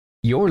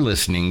You're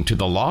listening to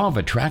the Law of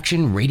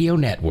Attraction Radio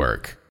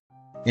Network.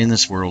 In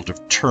this world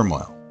of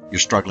turmoil, you're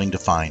struggling to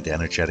find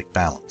energetic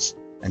balance,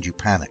 and you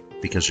panic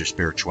because your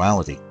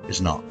spirituality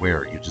is not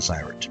where you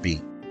desire it to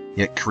be.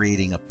 Yet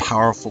creating a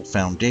powerful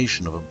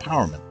foundation of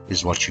empowerment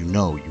is what you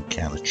know you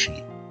can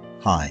achieve.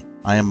 Hi,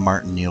 I am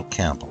Martin Neil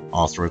Campbell,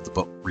 author of the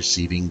book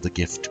Receiving the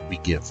Gift We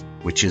Give,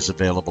 which is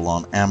available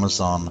on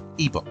Amazon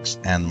eBooks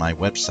and my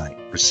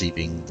website,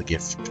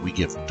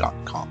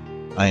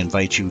 receivingthegiftwegive.com. I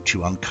invite you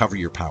to uncover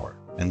your power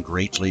and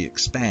greatly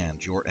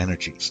expand your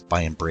energies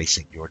by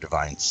embracing your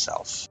divine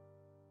self.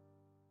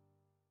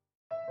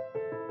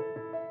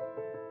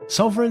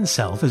 Sovereign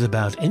Self is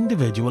about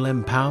individual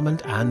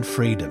empowerment and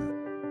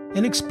freedom.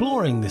 In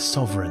exploring this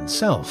sovereign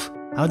self,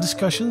 our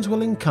discussions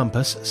will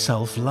encompass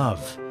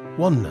self-love,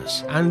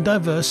 oneness, and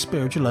diverse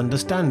spiritual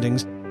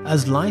understandings,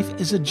 as life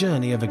is a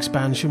journey of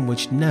expansion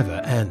which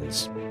never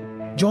ends.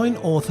 Join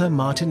author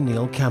Martin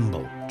Neil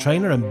Campbell,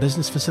 trainer and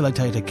business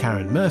facilitator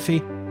Karen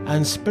Murphy,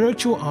 and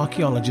spiritual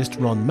archaeologist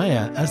Ron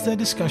Mayer as their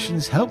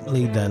discussions help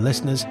lead their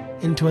listeners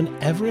into an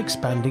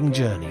ever-expanding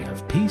journey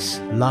of peace,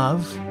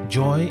 love,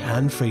 joy,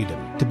 and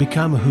freedom to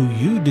become who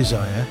you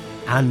desire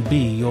and be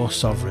your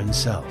sovereign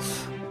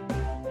self.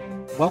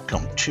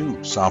 Welcome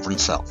to Sovereign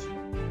Self.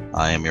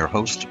 I am your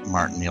host,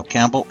 Martin Neil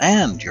Campbell,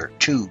 and your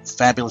two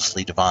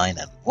fabulously divine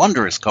and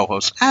wondrous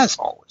co-hosts, as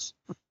always,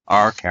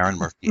 are Karen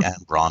Murphy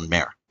and Ron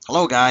Mayer.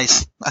 Hello,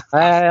 guys.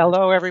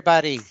 Hello,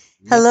 everybody.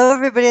 Hello,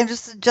 everybody. I'm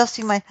just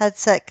adjusting my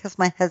headset because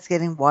my head's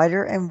getting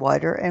wider and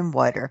wider and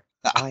wider.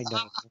 I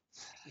know.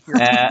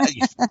 Nah.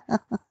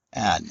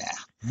 And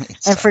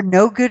for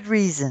no good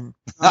reason.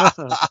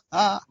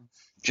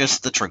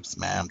 Just the truth,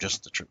 ma'am.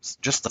 Just the truth.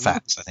 Just the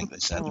facts, I think they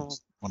said. It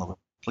was one of the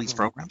police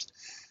programs.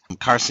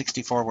 Car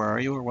 64, where are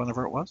you, or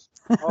whatever it was?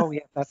 Oh, yeah,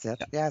 that's it.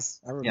 Yeah. Yes,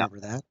 I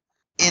remember that.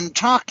 In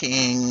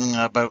talking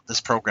about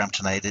this program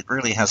tonight, it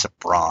really has a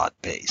broad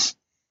base.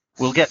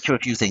 We'll get to a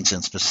few things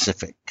in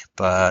specific,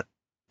 but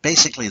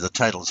basically the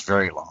title is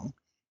very long.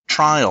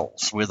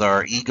 Trials with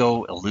our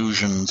ego,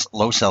 illusions,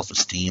 low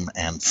self-esteem,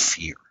 and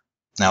fear.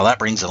 Now, that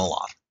brings in a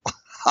lot.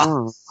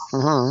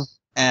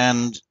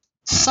 And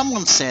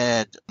someone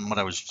said,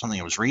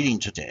 something I was reading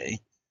today,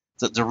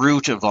 that the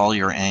root of all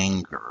your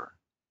anger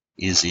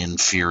is in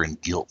fear and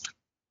guilt.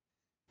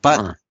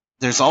 But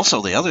there's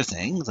also the other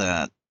thing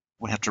that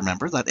we have to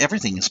remember, that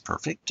everything is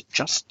perfect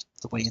just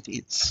the way it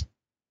is.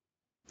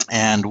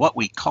 And what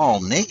we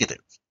call negative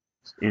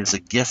is a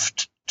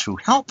gift to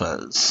help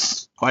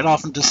us quite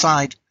often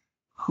decide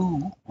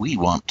who we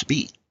want to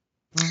be.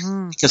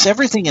 Because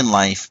everything in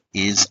life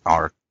is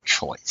our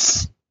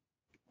choice.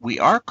 We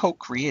are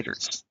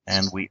co-creators,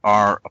 and we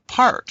are a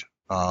part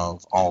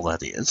of all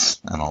that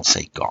is, and I'll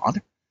say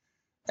God.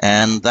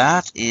 And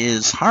that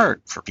is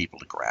hard for people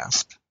to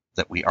grasp,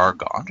 that we are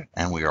God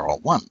and we are all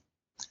one.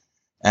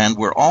 And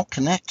we're all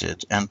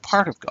connected and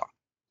part of God.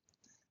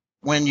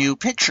 When you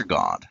picture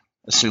God,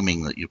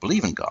 assuming that you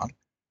believe in God,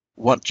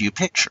 what do you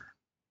picture?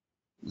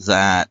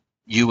 That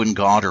you and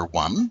God are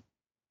one,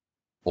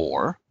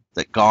 or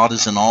that God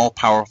is an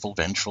all-powerful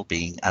vengeful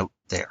being out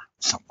there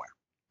somewhere?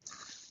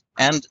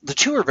 And the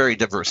two are very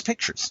diverse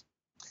pictures.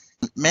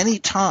 Many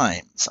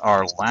times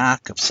our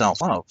lack of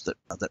self-love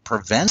that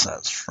prevents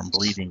us from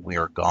believing we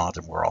are God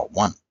and we're all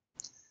one.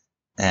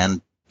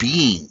 And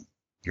being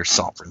your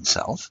sovereign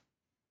self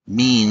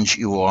means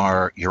you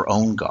are your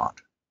own God,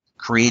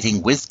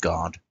 creating with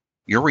God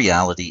your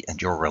reality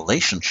and your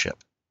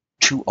relationship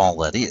to all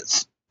that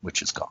is,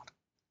 which is God.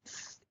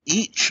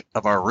 Each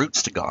of our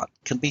routes to God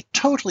can be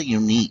totally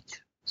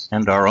unique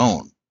and our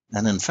own,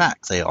 and in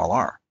fact, they all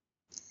are.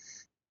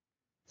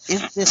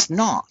 Is this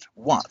not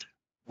what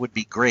would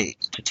be great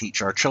to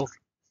teach our children?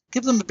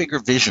 Give them a bigger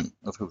vision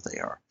of who they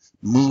are.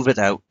 Move it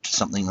out to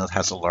something that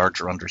has a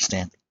larger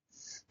understanding.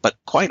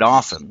 But quite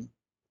often,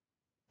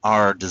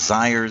 our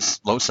desires,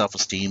 low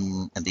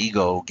self-esteem, and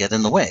ego get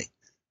in the way.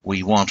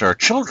 We want our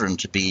children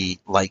to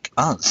be like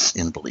us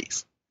in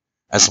belief,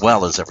 as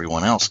well as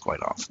everyone else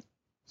quite often.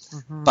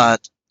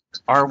 But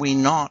are we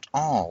not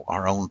all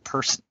our own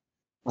person?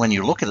 When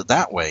you look at it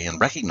that way and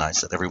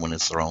recognize that everyone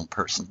is their own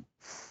person,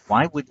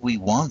 why would we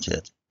want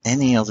it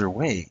any other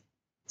way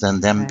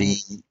than them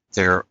being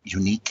their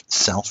unique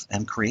self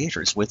and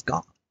creators with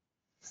God?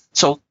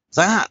 So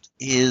that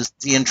is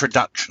the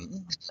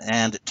introduction,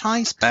 and it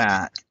ties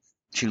back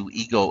to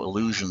ego,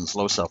 illusions,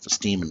 low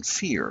self-esteem, and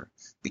fear,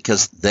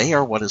 because they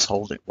are what is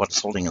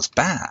holding us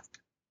back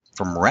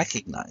from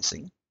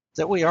recognizing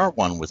that we are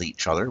one with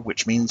each other,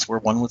 which means we're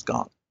one with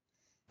God.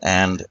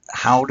 And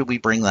how do we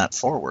bring that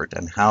forward,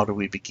 and how do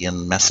we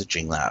begin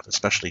messaging that,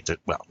 especially to,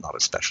 well, not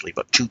especially,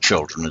 but to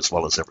children as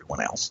well as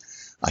everyone else?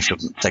 I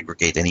shouldn't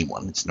segregate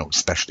anyone. It's no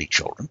especially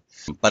children,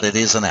 but it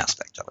is an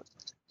aspect of it.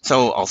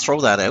 So I'll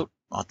throw that out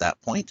at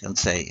that point and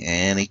say,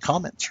 any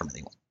comments from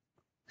anyone?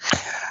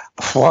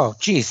 Whoa,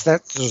 geez,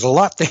 there's a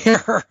lot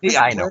there.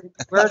 Yeah, I know.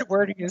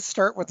 Where do you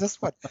start with this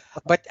one?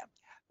 But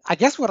I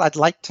guess what I'd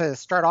like to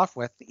start off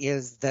with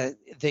is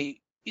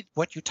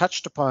what you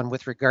touched upon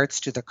with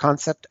regards to the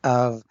concept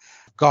of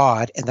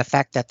God and the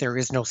fact that there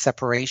is no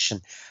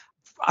separation.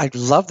 I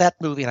love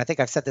that movie, and I think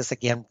I've said this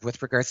again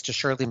with regards to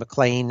Shirley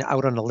MacLaine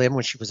out on a limb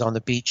when she was on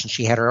the beach and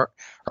she had her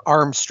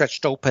arms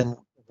stretched open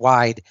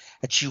wide,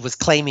 and she was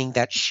claiming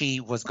that she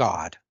was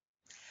God.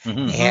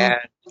 Mhm. And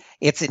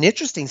it's an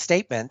interesting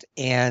statement,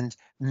 and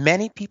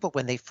many people,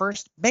 when they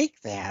first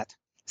make that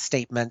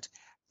statement,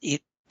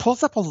 it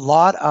pulls up a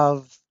lot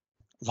of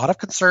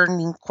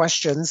concerning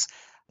questions,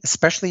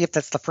 especially if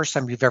that's the first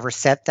time you've ever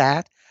said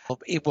that.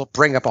 It will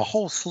bring up a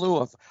whole slew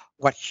of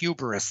what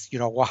hubris,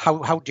 well,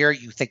 how dare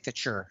you think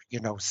that you're,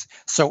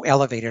 so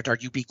elevated? Are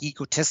you being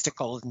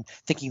egotistical and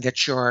thinking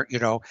that you're,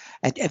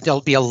 and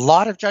there'll be a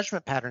lot of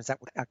judgment patterns that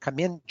would come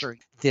in during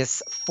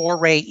this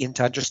foray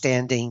into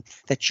understanding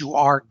that you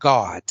are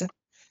God,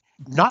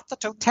 not the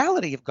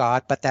totality of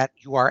God, but that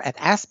you are an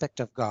aspect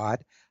of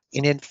God.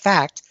 And in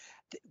fact,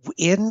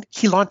 in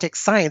Keylontic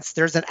science,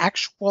 there's an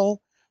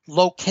actual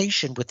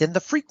location within the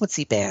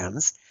frequency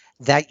bands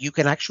that you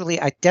can actually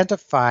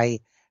identify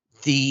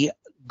the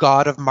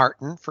god of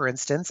Martin, for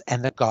instance,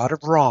 and the god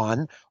of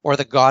Ron, or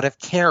the god of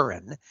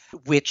Karen,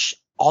 which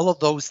all of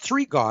those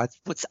three gods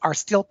are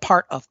still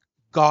part of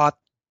God,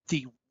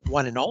 the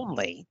one and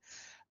only.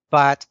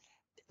 But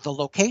the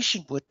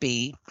location would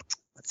be,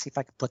 let's see if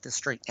I can put this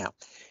straight now.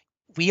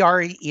 We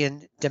are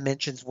in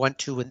dimensions 1,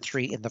 2, and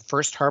 3 in the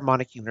first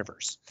harmonic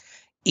universe.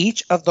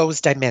 Each of those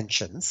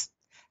dimensions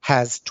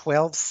has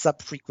 12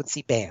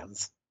 subfrequency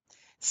bands.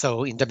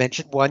 So in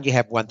dimension 1, you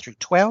have 1 through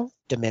 12.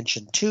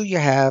 Dimension 2, you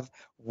have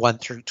 1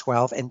 through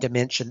 12. And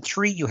dimension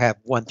 3, you have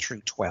 1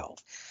 through 12.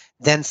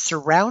 Then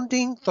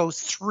surrounding those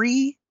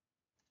three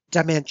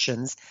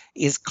dimensions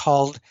is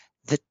called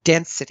the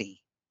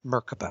density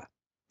Merkaba.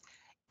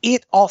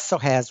 It also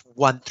has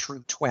 1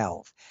 through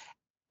 12.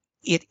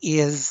 It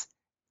is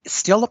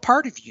still a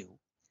part of you.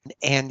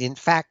 And in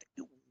fact,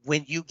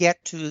 when you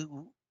get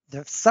to the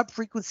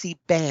subfrequency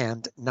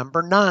band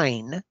number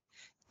 9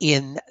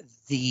 in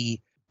the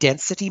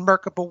density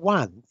Merkaba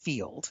 1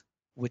 field,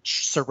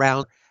 which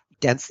surround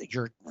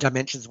your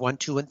dimensions 1,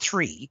 2, and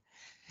 3,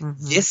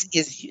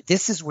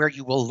 this is where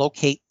you will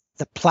locate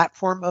the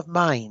platform of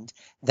mind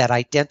that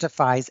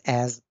identifies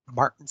as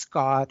Martin's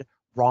God,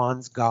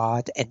 Ron's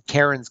God, and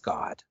Karen's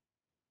God.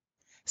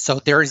 So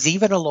there is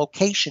even a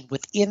location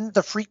within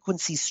the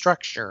frequency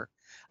structure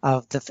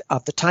of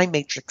the time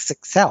matrix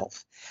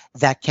itself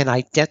that can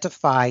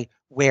identify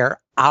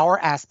where our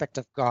aspect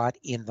of God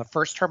in the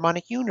first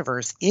harmonic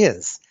universe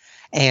is.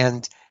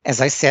 And as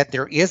I said,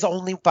 there is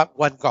only but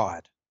one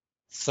God.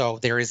 So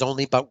there is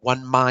only but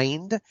one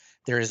mind.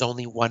 There is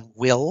only one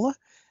will.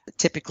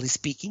 Typically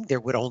speaking, there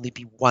would only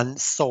be one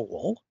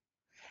soul.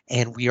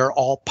 And we are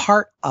all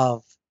part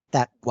of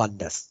that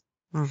oneness.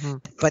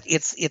 But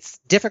it's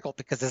difficult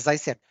because, as I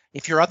said,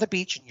 if you're on the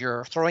beach and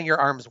you're throwing your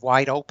arms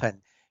wide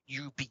open,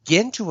 you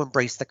begin to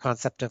embrace the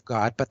concept of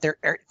God, but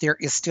there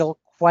is still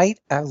quite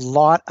a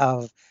lot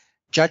of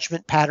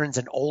judgment patterns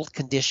and old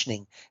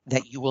conditioning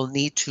that you will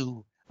need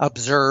to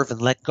observe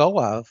and let go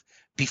of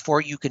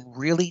before you can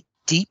really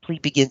deeply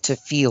begin to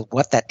feel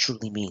what that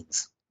truly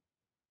means.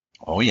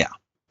 Oh, yeah.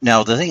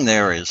 Now, the thing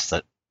there is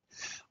that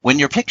when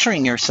you're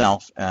picturing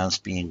yourself as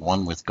being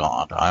one with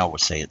God, I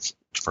always say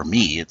for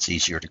me, it's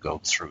easier to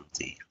go through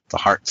the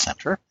heart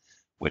center,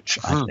 which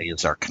I say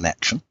is our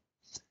connection.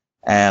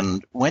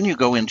 And when you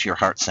go into your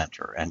heart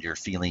center and you're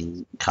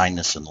feeling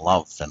kindness and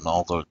love and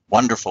all the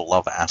wonderful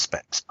love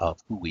aspects of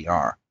who we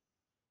are,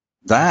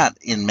 that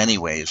in many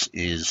ways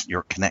is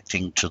you're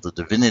connecting to the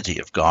divinity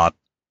of God,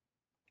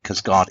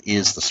 because God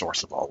is the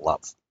source of all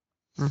love.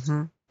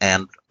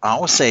 And I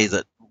always say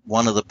that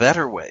one of the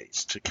better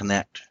ways to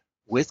connect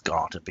with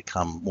God and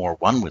become more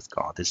one with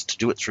God is to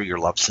do it through your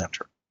love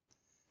center.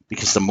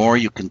 Because the more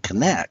you can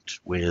connect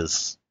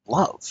with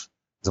love,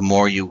 the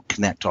more you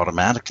connect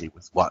automatically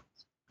with what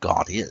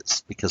God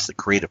is, because the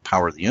creative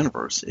power of the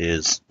universe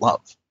is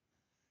love.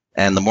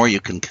 And the more you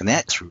can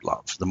connect through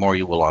love, the more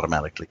you will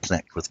automatically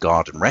connect with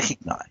God and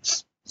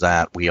recognize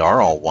that we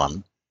are all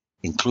one,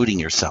 including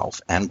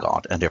yourself and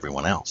God and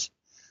everyone else.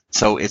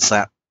 So it's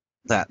that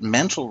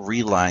mental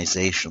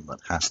realization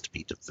that has to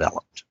be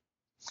developed.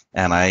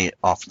 And I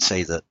often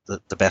say that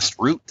the best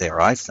route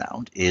there I've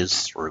found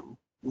is through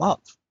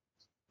love.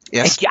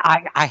 Yes.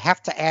 I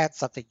have to add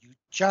something. You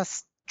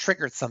just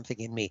triggered something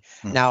in me.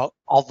 Now,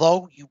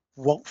 although you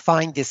won't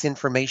find this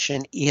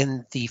information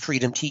in the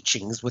Freedom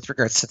Teachings with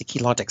regards to the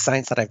Keylontic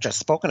science that I've just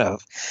spoken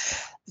of,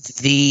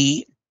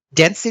 the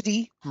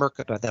density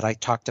Merkaba that I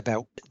talked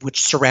about,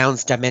 which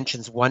surrounds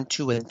dimensions 1,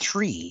 2, and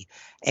 3,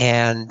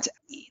 and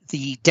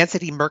the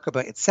density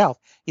Merkaba itself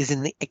is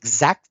in the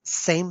exact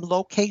same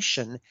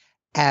location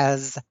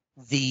as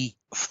the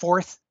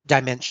fourth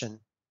dimension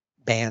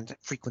band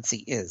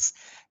frequency is.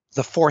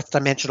 The fourth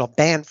dimensional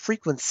band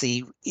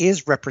frequency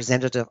is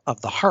representative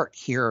of the heart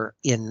here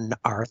in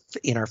our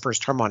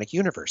first harmonic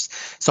universe.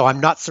 So I'm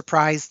not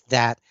surprised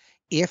that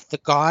if the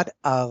god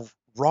of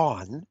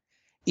Ron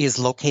is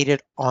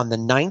located on the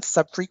 9th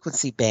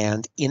subfrequency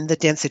band in the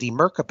density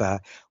Merkaba,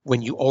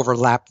 when you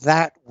overlap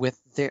that with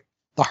the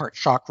heart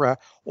chakra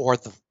or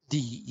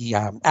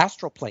the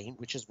astral plane,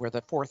 which is where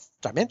the fourth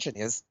dimension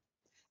is,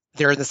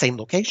 they're in the same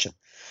location.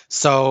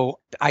 So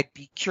I'd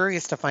be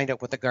curious to find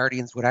out what the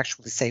Guardians would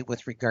actually say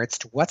with regards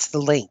to what's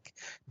the link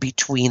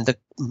between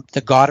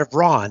the god of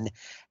Ron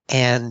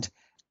and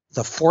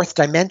the fourth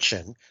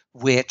dimension,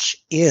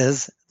 which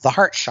is the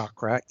heart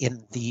chakra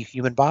in the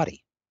human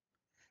body.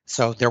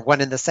 So they're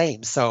one and the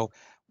same. So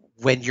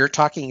when you're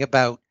talking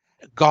about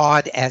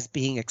God as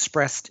being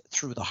expressed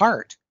through the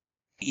heart,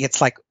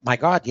 it's like, my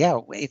God, yeah,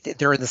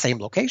 they're in the same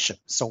location.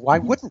 So why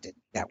Mhm. wouldn't it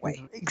be that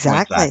way?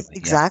 Exactly.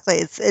 Exactly,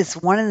 yeah. It's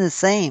one and the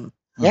same.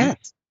 Mhm.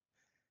 Yes.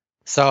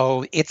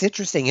 So it's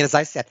interesting. And as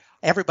I said,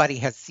 everybody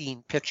has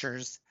seen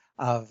pictures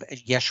of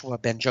Yeshua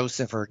ben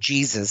Joseph or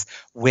Jesus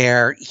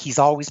where he's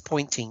always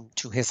pointing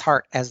to his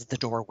heart as the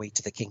doorway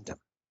to the kingdom.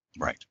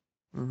 Right.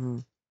 Hmm.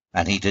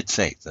 And he did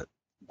say that,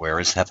 where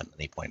is heaven?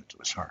 And he pointed to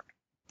his heart.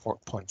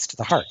 Points to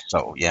the heart.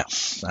 So,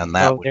 yes. And So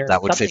that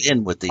there's would fit something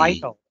in with the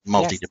vital.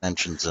 multi Yes.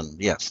 dimensions.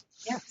 And yes.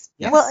 Yes.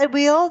 Yeah. Well, and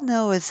we all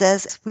know is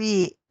as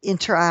we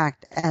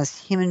interact as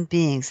human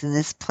beings in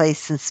this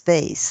place and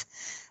space,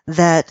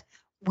 that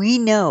we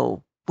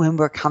know when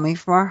we're coming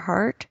from our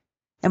heart,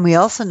 and we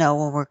also know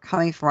when we're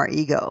coming from our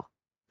ego.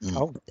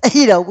 Oh,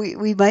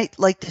 We might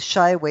like to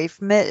shy away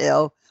from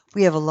it.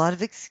 We have a lot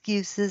of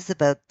excuses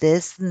about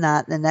this and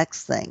that and the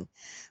next thing.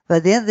 But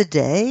at the end of the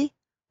day,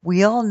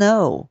 we all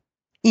know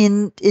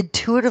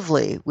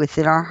intuitively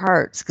within our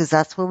hearts, because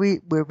that's where we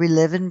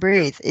live and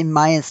breathe, in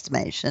my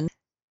estimation.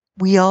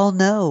 We all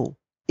know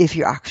if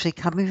you're actually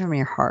coming from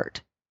your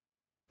heart.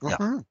 Yeah.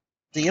 mhm.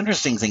 The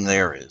interesting thing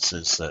there is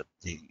that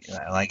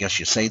and I guess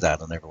you say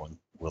that and everyone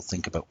will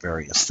think about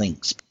various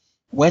things.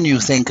 When you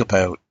think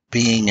about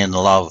being in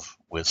love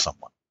with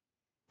someone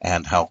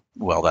and how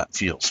well that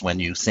feels, when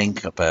you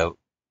think about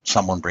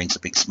someone brings a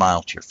big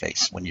smile to your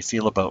face, when you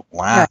feel about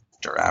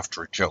laughter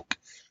after a joke,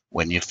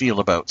 when you feel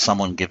about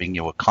someone giving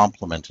you a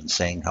compliment and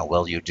saying how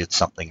well you did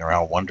something or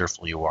how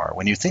wonderful you are,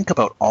 when you think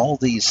about all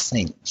these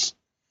things,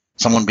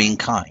 someone being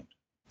kind,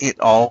 it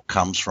all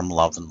comes from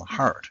love in the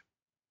heart.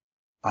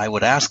 I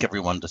would ask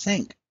everyone to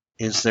think,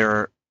 is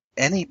there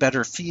any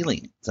better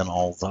feeling than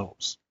all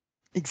those?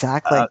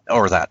 Exactly.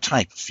 Or that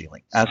type of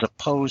feeling, as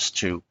opposed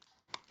to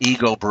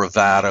ego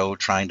bravado,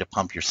 trying to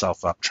pump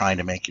yourself up, trying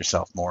to make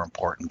yourself more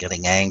important,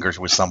 getting angry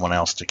with someone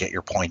else to get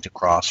your point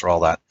across or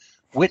all that.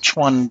 Which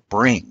one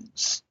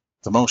brings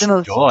the most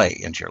joy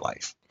into your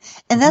life?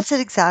 And Mhm. that's it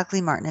exactly,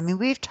 Martin. I mean,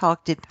 we've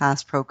talked in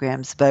past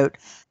programs about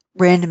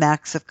random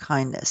acts of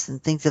kindness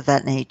and things of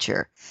that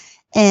nature.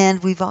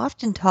 And we've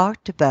often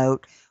talked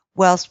about,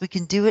 whilst we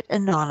can do it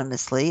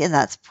anonymously, and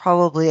that's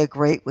probably a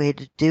great way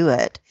to do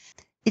it,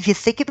 if you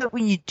think about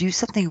when you do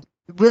something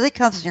that really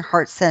comes in your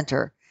heart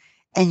center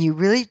and you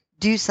really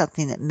do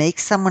something that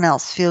makes someone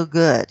else feel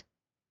good,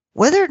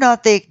 whether or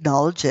not they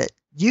acknowledge it,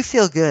 you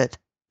feel good.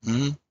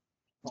 Mm-hmm.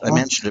 I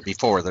mentioned it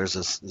before. There's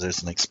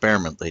an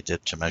experiment they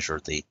did to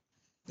measure the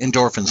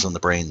endorphins in the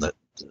brain that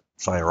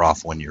fire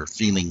off when you're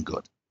feeling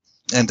good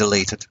and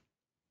elated.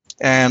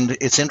 And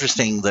it's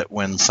interesting that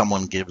when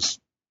someone gives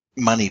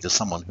money to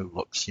someone who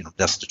looks,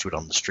 destitute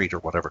on the street or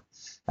whatever,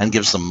 and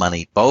gives them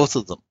money, both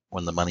of them,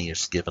 when the money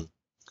is given,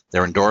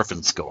 their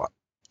endorphins go up.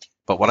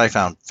 But what I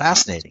found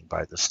fascinating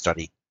by this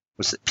study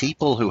was that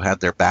people who had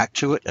their back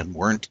to it and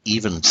weren't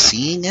even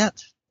seeing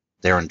it,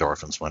 their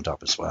endorphins went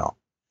up as well.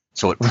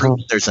 So it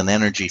proves there's an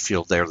energy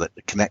field there that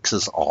connects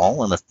us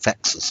all and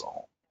affects us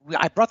all.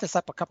 I brought this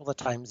up a couple of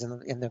times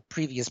in the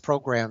previous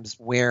programs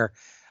where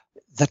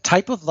the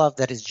type of love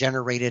that is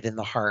generated in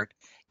the heart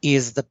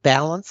is the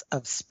balance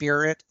of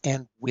spirit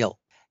and will.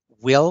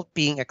 Will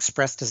being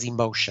expressed as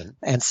emotion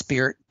and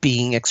spirit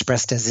being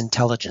expressed as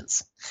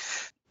intelligence.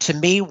 To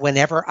me,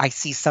 whenever I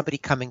see somebody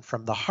coming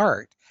from the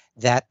heart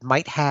that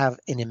might have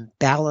an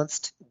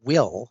imbalanced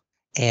will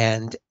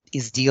and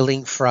is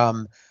dealing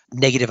from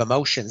negative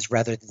emotions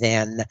rather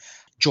than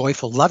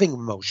joyful, loving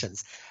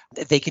emotions,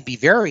 they can be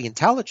very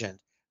intelligent,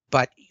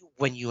 but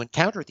when you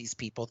encounter these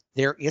people,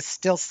 there is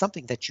still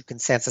something that you can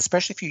sense,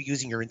 especially if you're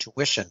using your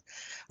intuition,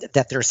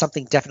 that there's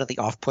something definitely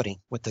off putting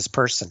with this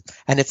person.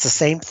 And it's the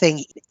same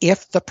thing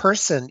if the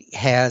person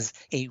has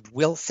a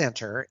will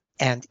center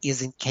and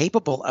is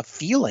incapable of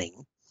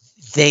feeling,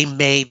 they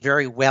may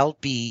very well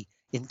be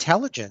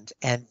intelligent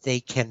and they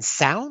can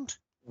sound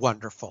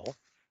wonderful,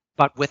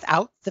 but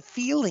without the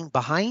feeling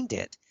behind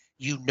it,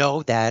 you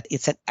know that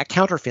it's a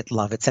counterfeit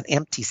love. It's an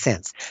empty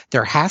sense.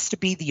 There has to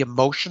be the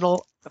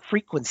emotional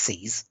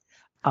frequencies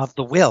of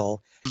the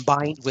will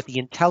combined with the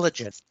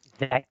intelligence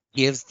that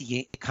gives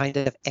the kind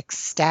of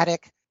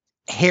ecstatic,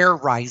 hair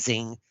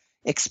rising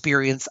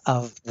experience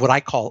of what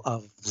I call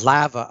of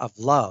lava of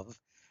love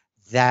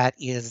that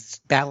is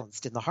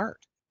balanced in the heart.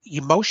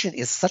 Emotion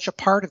is such a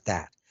part of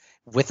that.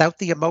 Without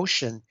the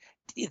emotion,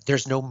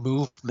 there's no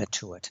movement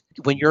to it.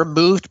 When you're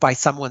moved by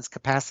someone's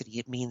capacity,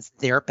 it means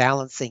they're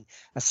balancing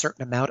a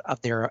certain amount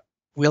of their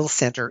will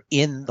center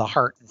in the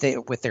heart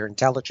with their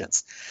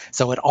intelligence.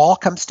 So it all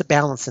comes to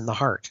balance in the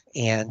heart.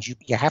 And you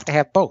have to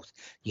have both.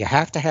 You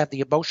have to have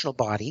the emotional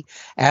body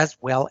as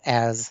well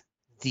as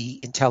the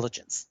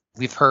intelligence.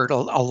 We've heard a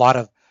lot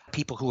of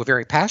people who are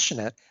very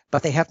passionate,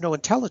 but they have no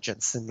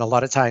intelligence. And a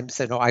lot of times,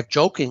 I've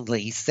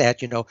jokingly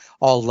said,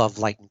 all love,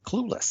 light, and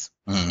clueless.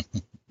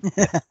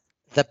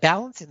 The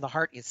balance in the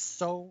heart is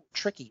so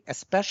tricky,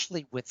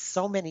 especially with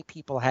so many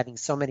people having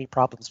so many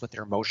problems with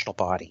their emotional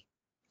body.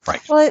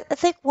 Right. Well, I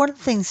think one of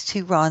the things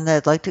too, Ron, that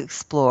I'd like to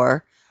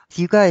explore with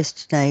you guys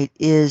tonight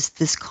is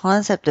this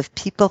concept of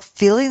people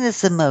feeling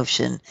this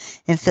emotion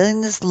and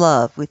feeling this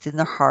love within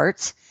their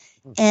hearts.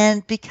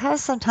 And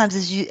because sometimes,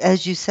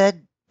 as you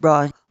said,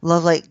 Ron,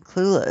 love, light, and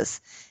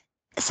clueless,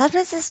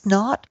 sometimes it's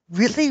not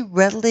really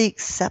readily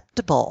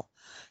acceptable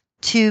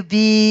to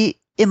be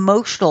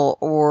emotional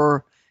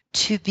or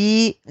to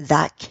be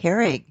that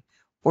caring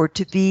or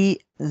to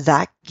be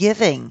that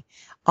giving.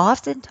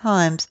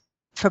 Oftentimes,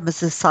 from a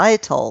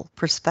societal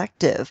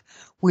perspective,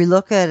 we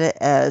look at it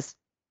as,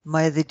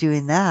 why are they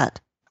doing that?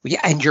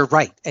 Yeah, and you're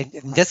right.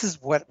 And this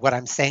is what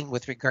I'm saying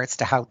with regards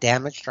to how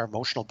damaged our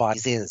emotional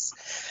bodies is.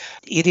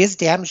 It is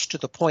damaged to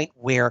the point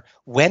where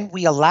when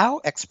we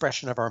allow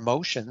expression of our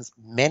emotions,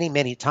 many,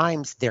 many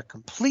times they're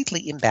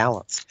completely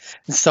imbalanced.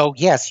 And so,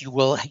 yes,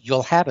 you'll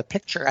have an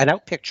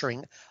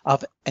outpicturing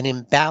of an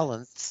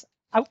imbalanced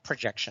out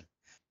projection.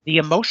 The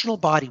emotional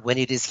body, when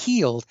it is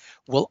healed,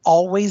 will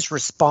always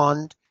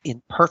respond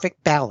in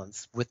perfect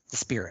balance with the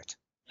spirit.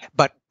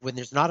 But when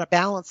there's not a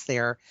balance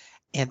there,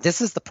 and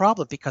this is the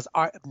problem because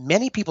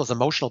many people's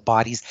emotional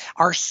bodies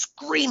are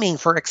screaming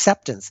for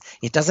acceptance.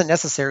 It doesn't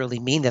necessarily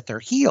mean that they're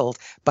healed,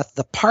 but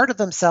the part of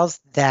themselves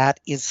that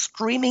is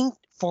screaming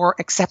for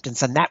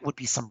acceptance, and that would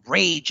be some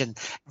rage. And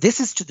this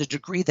is to the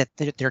degree that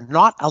they're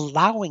not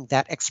allowing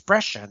that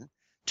expression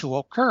to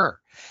occur.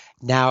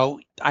 Now,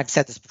 I've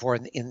said this before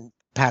in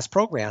past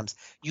programs,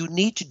 you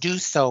need to do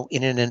so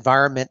in an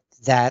environment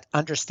that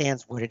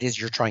understands what it is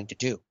you're trying to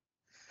do.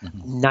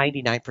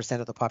 99%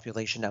 of the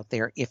population out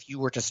there, if you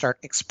were to start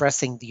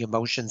expressing the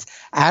emotions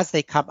as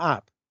they come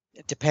up,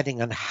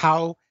 depending on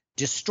how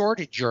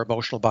distorted your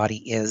emotional body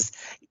is,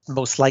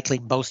 most likely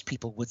most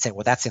people would say,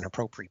 well, that's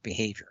inappropriate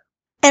behavior.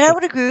 And I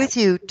would agree with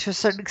you to a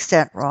certain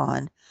extent,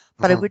 Ron,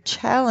 but I would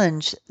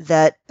challenge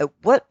that at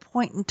what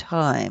point in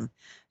time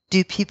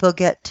do people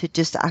get to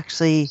just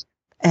actually,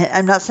 and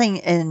I'm not saying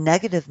in a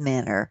negative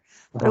manner,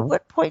 but at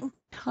what point in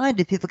time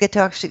do people get to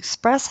actually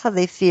express how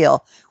they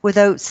feel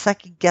without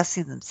second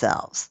guessing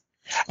themselves?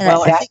 And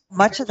I think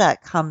much of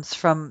that comes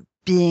from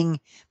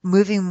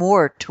moving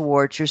more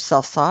towards your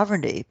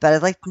self-sovereignty. But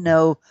I'd like to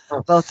know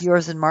both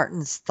yours and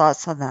Martin's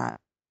thoughts on that.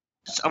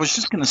 I was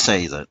just going to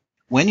say that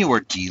when you are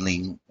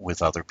dealing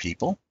with other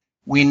people,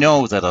 we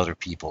know that other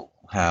people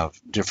have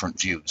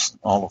different views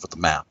all over the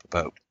map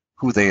about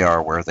who they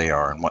are, where they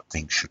are, and what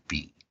things should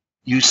be.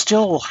 You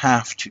still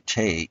have to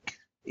take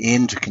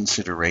into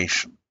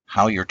consideration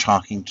how you're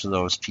talking to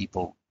those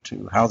people,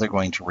 to how they're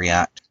going to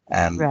react,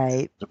 and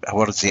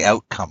what is the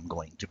outcome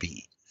going to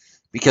be.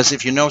 Because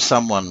if you know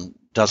someone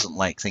doesn't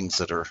like things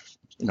that are,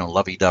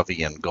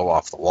 lovey-dovey and go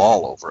off the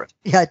wall over it,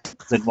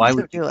 then why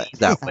would you be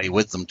that way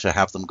with them to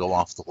have them go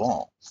off the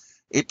wall?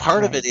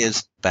 Part of it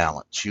is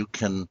balance. You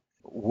can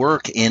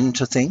work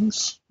into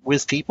things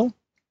with people,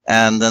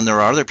 and then there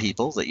are other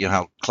people that you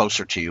have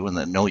closer to you and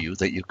that know you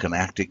that you can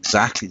act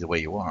exactly the way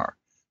you are.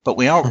 But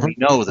we already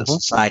know that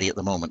society at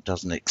the moment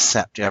doesn't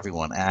accept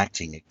everyone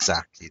acting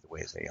exactly the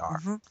way they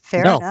are.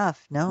 Fair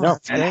enough. No,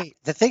 that's great.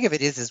 The thing of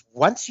it is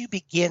once you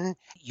begin,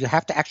 you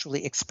have to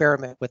actually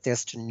experiment with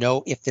this to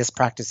know if this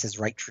practice is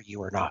right for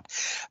you or not.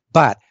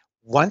 But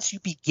once you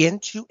begin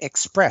to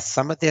express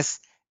some of this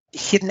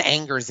hidden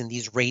angers and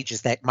these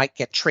rages that might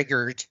get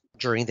triggered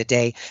during the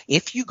day,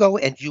 if you go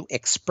and you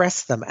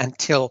express them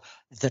until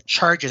the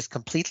charge is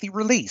completely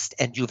released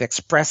and you've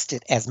expressed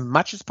it as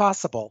much as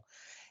possible,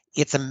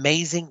 it's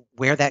amazing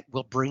where that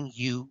will bring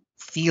you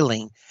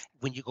feeling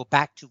when you go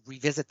back to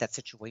revisit that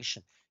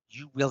situation.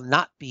 You will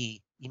not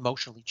be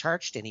emotionally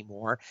charged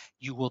anymore.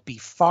 You will be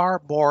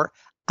far more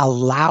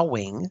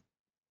allowing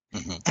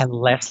and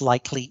less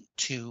likely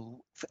to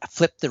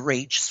flip the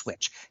rage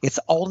switch. It's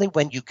only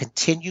when you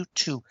continue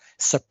to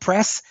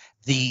suppress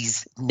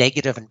these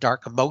negative and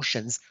dark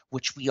emotions,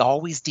 which we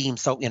always deem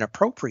so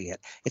inappropriate,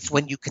 it's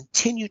when you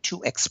continue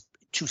to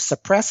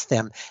suppress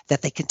them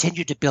that they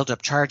continue to build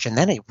up charge, and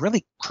then it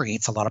really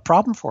creates a lot of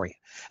problem for you.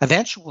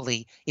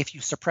 Eventually, if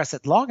you suppress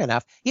it long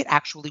enough, it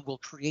actually will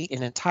create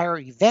an entire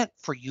event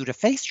for you to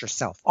face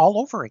yourself all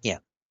over again.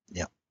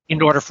 Yeah.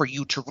 In order for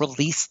you to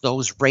release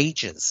those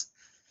rages.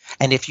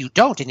 And if you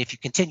don't, and if you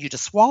continue to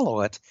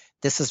swallow it,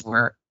 this is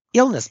where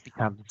illness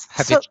becomes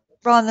habitual. So,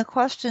 Ron, the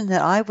question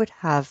that I would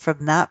have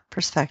from that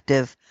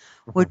perspective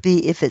would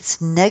be, if it's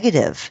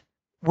negative,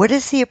 what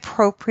is the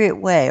appropriate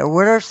way, or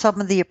what are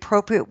some of the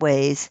appropriate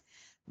ways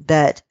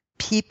that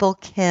people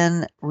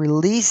can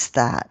release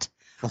that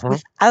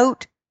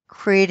without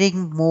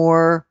creating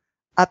more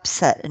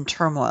upset and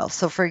turmoil?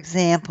 So, for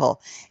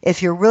example,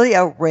 if you're really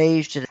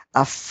outraged at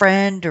a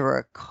friend or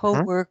a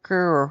coworker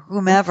or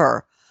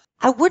whomever,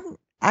 I wouldn't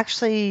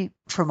actually,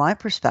 from my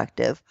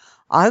perspective,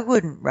 I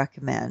wouldn't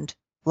recommend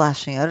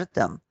lashing out at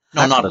them.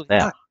 No, not at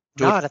them.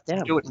 Not at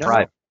them. Do it in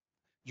private.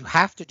 You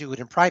have to do it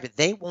in private.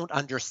 They won't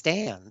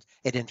understand.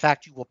 And in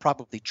fact, you will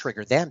probably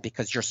trigger them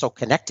because you're so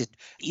connected.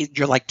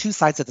 You're like two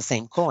sides of the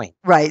same coin.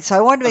 Right. So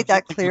I want to So make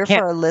that you clear for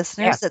can't. our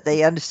listeners Yes. that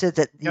they understood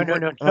that No, you no, were.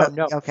 no, no,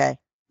 no. Okay.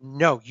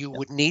 No, you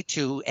would need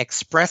to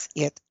express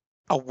it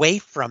away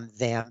from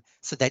them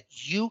so that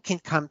you can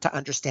come to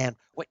understand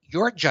what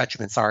your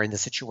judgments are in the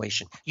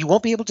situation. You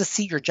won't be able to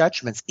see your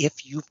judgments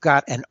if you've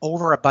got an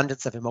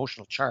overabundance of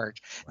emotional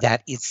charge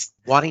that is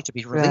wanting to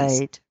be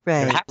released.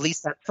 Right. You Right. have to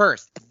release that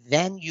first.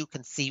 Then you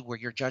can see where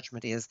your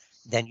judgment is.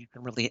 Then you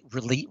can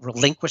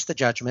relinquish the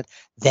judgment.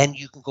 Then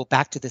you can go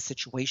back to the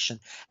situation.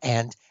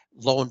 And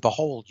lo and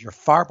behold, you're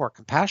far more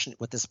compassionate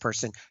with this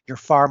person. You're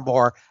far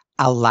more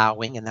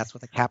allowing, and that's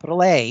with a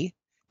capital A,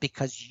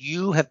 because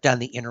you have done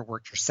the inner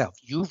work yourself.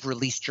 You've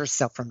released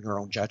yourself from your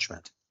own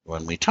judgment.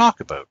 When we talk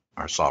about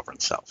our sovereign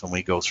self and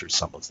we go through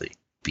some of the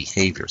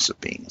behaviors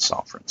of being a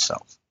sovereign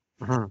self,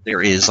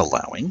 there is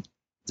allowing,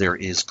 there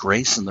is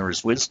grace, and there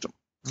is wisdom.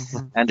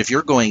 Mm-hmm. And if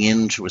you're going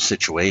into a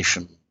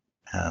situation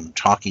and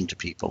talking to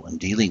people and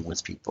dealing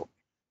with people,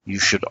 you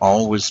should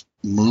always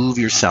move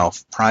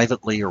yourself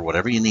privately or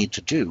whatever you need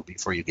to do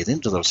before you get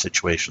into those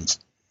situations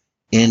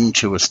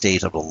into a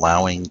state of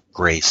allowing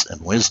grace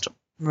and wisdom.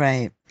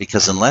 Right.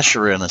 Because unless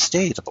you're in a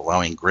state of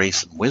allowing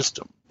grace and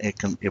wisdom,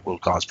 it will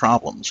cause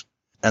problems.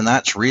 And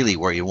that's really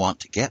where you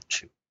want to get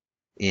to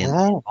in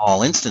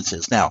all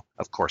instances. Now,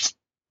 of course,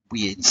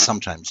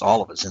 sometimes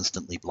all of us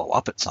instantly blow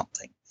up at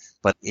something,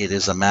 but it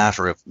is a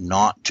matter of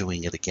not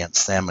doing it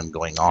against them and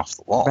going off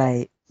the wall.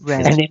 Right.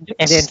 Right.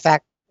 And in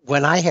fact,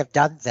 when I have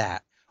done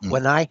that,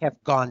 when I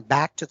have gone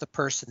back to the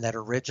person that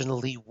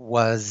originally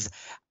was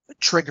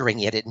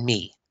triggering it in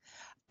me,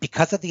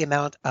 because of the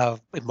amount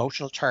of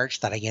emotional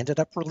charge that I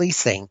ended up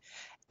releasing,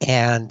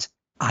 and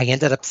I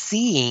ended up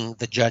seeing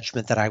the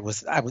judgment that I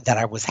was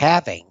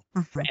having,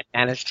 and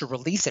managed to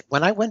release it.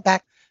 When I went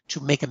back to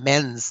make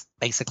amends,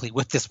 basically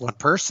with this one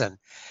person,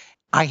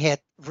 I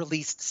had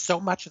released so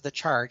much of the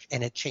charge,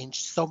 and it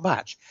changed so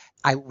much.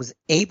 I was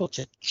able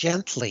to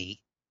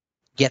gently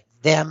get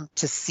them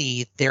to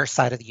see their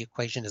side of the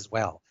equation as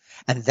well,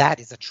 and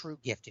that is a true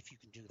gift if you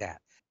can do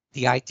that.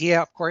 The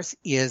idea, of course,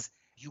 is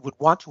you would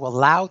want to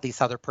allow this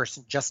other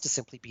person just to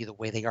simply be the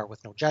way they are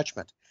with no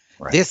judgment.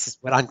 Right. This is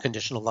what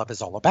unconditional love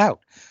is all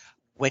about.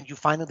 When you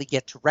finally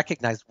get to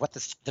recognize what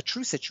the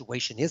true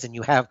situation is, and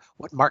you have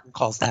what Martin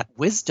calls that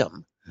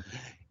wisdom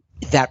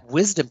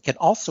can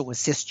also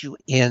assist you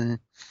in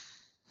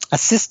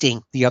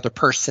assisting the other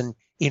person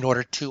in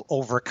order to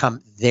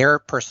overcome their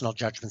personal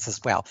judgments as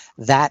well.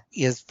 That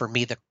is, for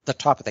me, the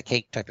top of the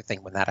cake type of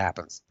thing when that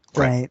happens.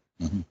 Right.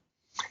 Mm-hmm.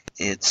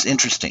 It's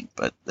interesting,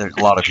 but there's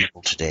a lot of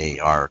people today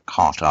are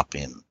caught up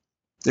in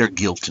their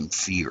guilt and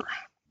fear,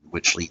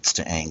 which leads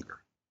to anger.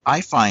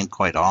 I find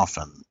quite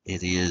often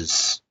it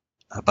is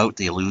about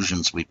the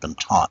illusions we've been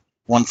taught.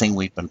 One thing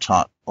we've been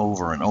taught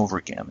over and over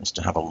again is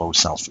to have a low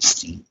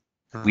self-esteem.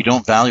 We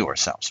don't value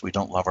ourselves. We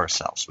don't love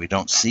ourselves. We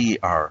don't see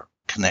our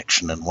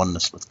connection and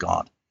oneness with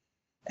God.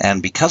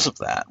 And because of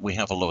that, we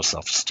have a low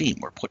self-esteem.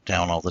 We're put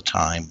down all the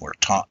time. We're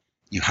taught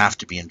you have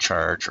to be in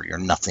charge or you're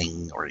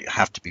nothing, or you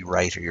have to be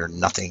right or you're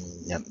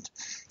nothing, and,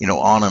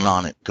 on and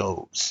on it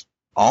goes.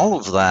 All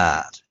of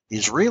that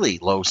is really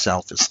low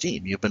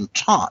self-esteem. You've been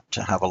taught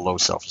to have a low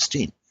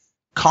self-esteem.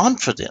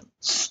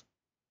 Confidence,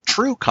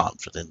 true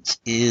confidence,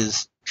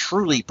 is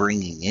truly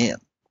bringing in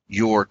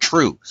your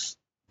truth,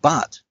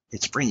 but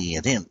it's bringing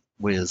it in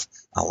with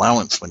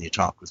allowance when you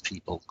talk with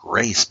people,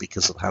 grace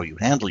because of how you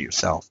handle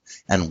yourself,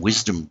 and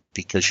wisdom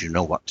because you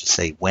know what to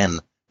say when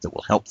that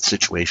will help the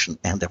situation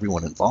and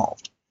everyone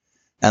involved.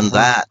 And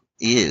that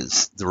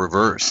is the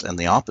reverse and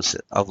the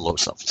opposite of low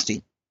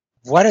self-esteem.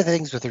 One of the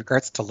things with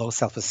regards to low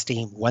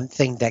self-esteem, one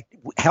thing that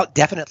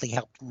definitely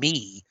helped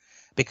me,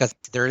 because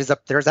there's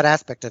that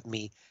aspect of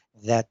me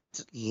that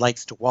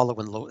likes to wallow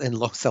in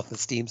low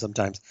self-esteem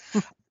sometimes.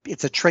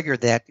 It's a trigger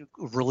that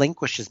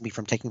relinquishes me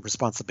from taking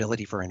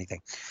responsibility for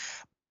anything.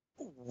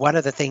 One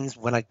of the things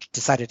when I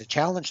decided to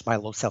challenge my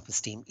low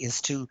self-esteem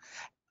is to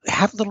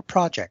have little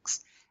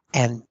projects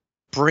and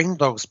bring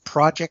those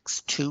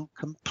projects to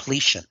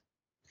completion.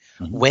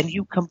 Mm-hmm. When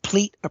you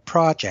complete a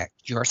project,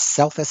 your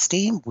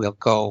self-esteem will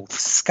go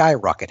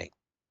skyrocketing.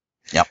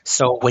 Yep.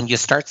 So when you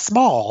start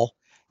small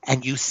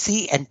and you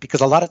see, and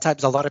because a lot of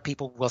times a lot of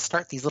people will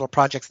start these little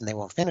projects and they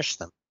won't finish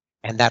them.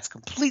 And that's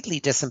completely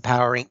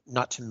disempowering,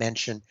 not to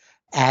mention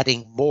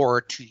adding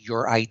more to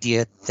your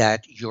idea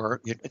that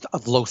you're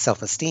of low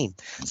self-esteem.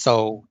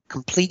 So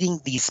completing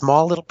these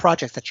small little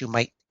projects that you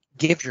might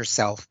give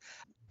yourself,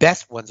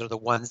 best ones are the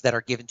ones that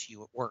are given to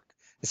you at work,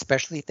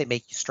 especially if they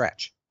make you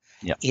stretch.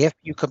 Yeah. If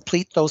you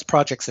complete those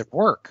projects at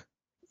work,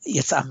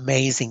 it's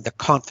amazing. The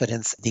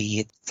confidence,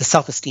 the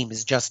self-esteem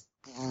is just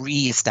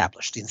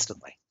reestablished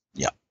instantly.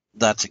 Yeah,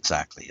 that's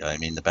exactly. I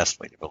mean, the best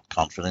way to build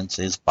confidence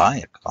is by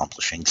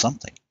accomplishing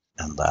something.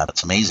 And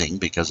that's amazing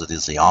because it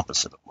is the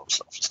opposite of low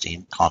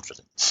self-esteem.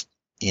 Confidence,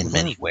 in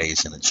many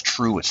ways, in its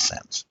truest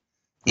sense,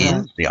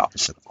 is the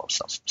opposite of low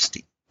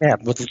self-esteem. Yeah,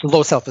 with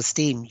low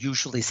self-esteem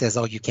usually says,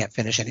 oh, you can't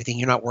finish anything.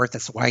 You're not worth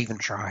it, so why even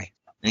try?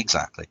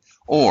 Exactly.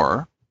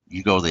 Or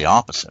you go the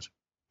opposite,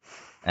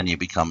 and you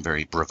become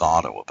very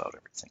bravado about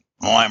everything.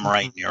 Oh, I'm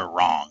right and you're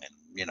wrong, and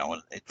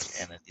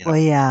Well,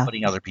 yeah.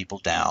 putting other people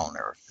down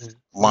or Mhm.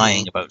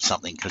 lying about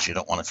something because you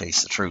don't want to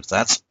face the truth.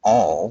 That's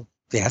all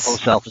low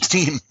Yes.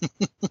 self-esteem.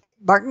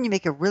 Martin, you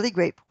make a really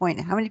great point.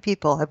 How many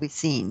people have we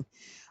seen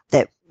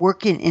that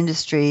work in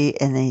industry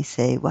and they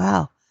say,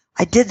 wow,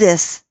 I did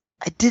this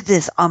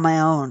on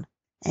my own.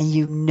 And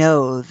you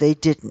know they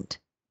didn't.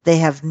 They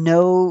have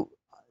no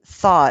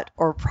thought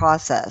or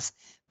process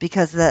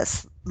because of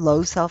that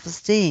low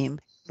self-esteem.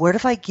 What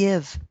if I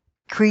give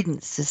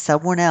credence to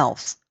someone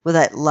else with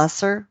that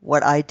lesser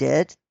what I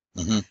did?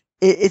 hmm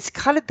It's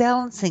kind of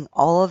balancing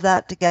all of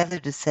that together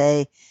to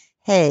say,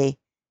 hey,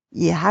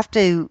 you have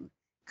to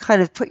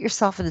kind of put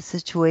yourself in a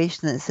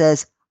situation that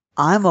says,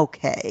 I'm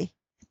okay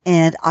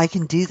and I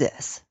can do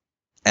this.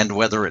 And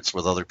whether it's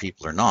with other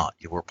people or not,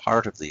 you were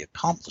part of the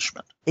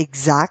accomplishment.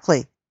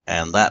 Exactly.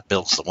 And that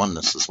builds the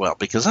oneness as well.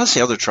 Because that's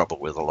the other trouble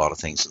with a lot of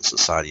things in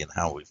society and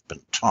how we've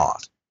been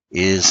taught,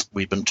 is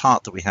we've been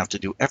taught that we have to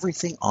do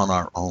everything on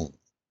our own.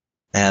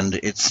 And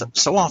it's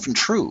so often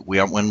true.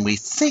 When we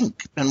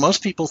think, and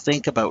most people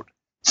think about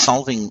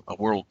solving a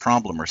world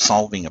problem or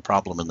solving a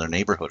problem in their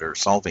neighborhood or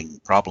solving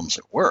problems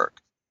at work,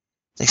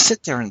 they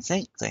sit there and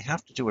think they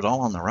have to do it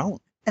all on their own.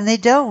 And they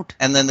don't.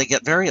 And then they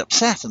get very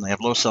upset and they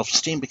have low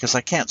self-esteem because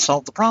I can't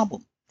solve the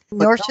problem.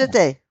 Nor should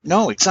they.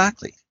 No,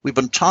 exactly. We've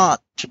been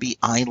taught to be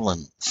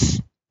islands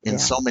in Yeah.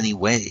 so many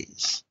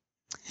ways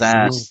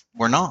that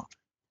we're not.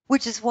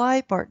 Which is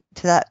why, Bart,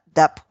 to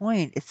that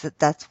point,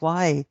 that's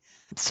why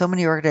so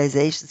many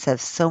organizations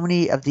have so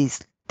many of these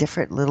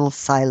different little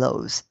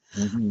silos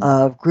Mhm.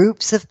 of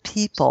groups of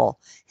people,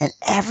 and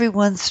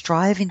everyone's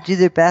striving to do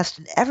their best,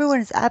 and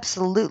everyone is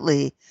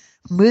absolutely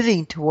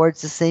moving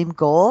towards the same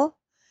goal,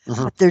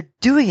 but they're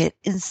doing it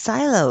in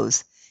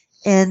silos,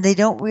 and they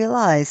don't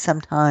realize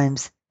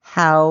sometimes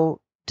how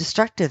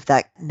destructive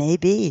that may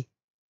be.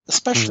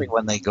 Especially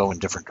when they go in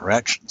different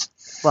directions.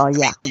 Well,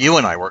 yeah. You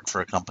and I worked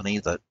for a company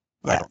that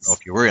I don't know Yes.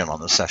 if you were in on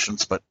the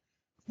sessions, but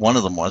one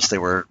of them was they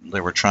were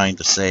trying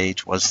to say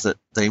was that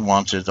they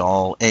wanted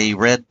all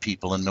red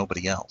people and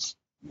nobody else,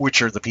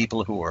 which are the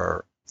people who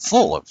are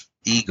full of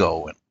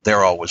ego and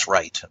they're always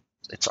right. And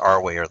it's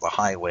our way or the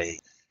highway.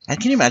 And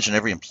can you imagine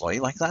every employee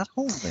like that?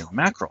 Holy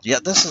mackerel! Yeah,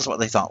 this is what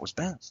they thought was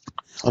best.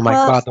 Oh my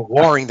Well- God, the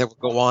warring that would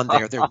go on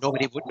there. There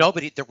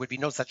would be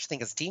no such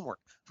thing as teamwork.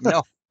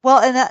 No, Well,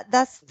 and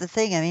that's the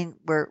thing. I mean,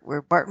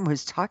 where Barton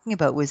was talking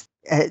about was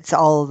it's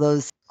all of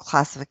those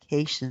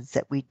classifications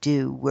that we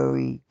do where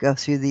we go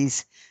through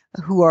these.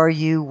 Who are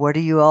you? What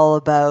are you all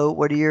about?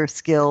 What are your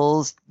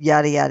skills?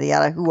 Yada yada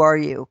yada. Who are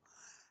you?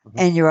 Mhm.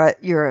 And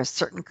you're a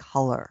certain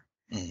color.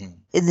 Mhm.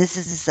 And this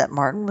is that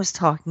Martin was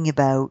talking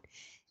about.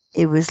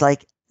 It was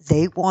like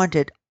they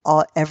wanted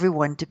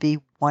everyone to be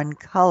one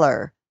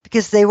color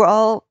because they were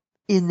all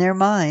in their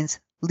minds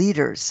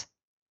leaders.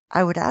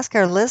 I would ask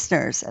our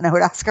listeners and I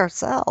would ask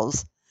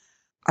ourselves,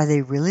 are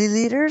they really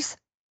leaders?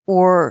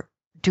 Or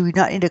do we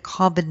not need a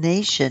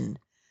combination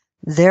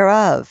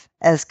thereof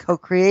as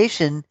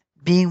co-creation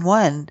being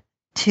one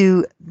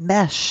to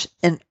mesh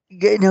and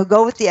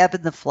go with the ebb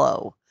and the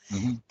flow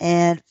Mhm.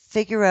 and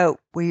figure out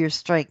where your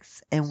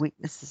strengths and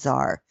weaknesses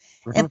are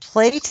Mhm. and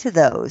play to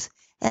those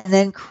and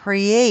then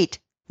create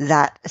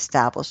that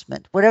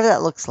establishment, whatever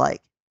that looks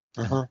like.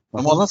 Mhm.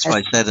 And well, that's what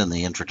I said in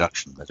the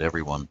introduction, that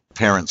everyone,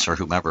 parents or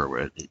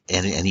whomever,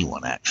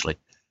 anyone actually,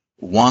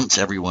 wants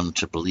everyone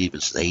to believe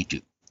as they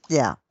do.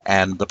 Yeah.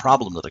 And the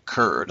problem that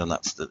occurred, and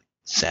that's the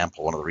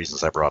example, one of the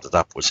reasons I brought it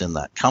up, was in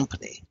that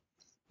company.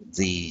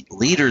 The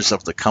leaders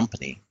of the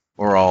company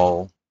were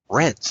all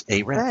reds,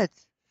 red. Red.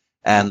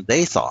 And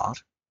they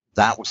thought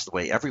that was the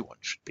way everyone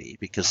should be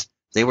because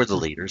they were the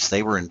leaders,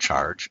 they were in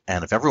charge,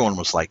 and if everyone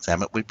was like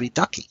them, it would be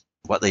ducky.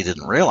 What they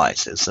didn't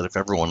realize is that if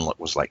everyone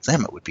was like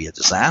them, it would be a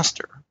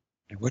disaster.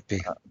 It would be.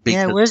 Yeah,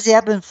 Because, where's the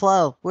ebb and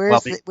flow?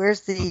 Well,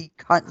 Where's the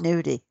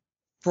continuity?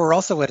 We're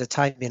also at a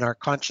time in our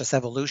conscious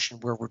evolution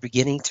where we're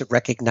beginning to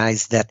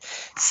recognize that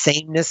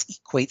sameness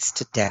equates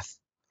to death.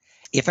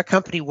 If a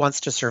company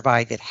wants to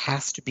survive, it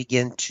has to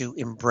begin to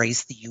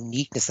embrace the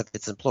uniqueness of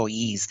its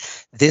employees.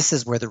 This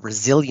is where the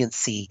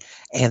resiliency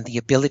and the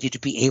ability to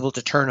be able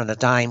to turn on a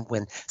dime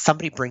when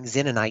somebody brings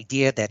in an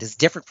idea that is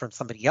different from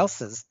somebody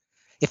else's.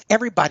 If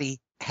everybody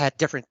had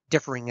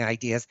differing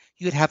ideas,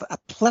 you'd have a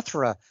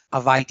plethora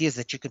of ideas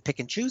that you could pick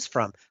and choose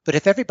from. But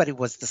if everybody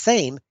was the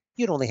same,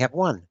 you'd only have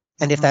one.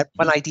 And if that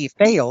one idea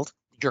failed,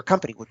 your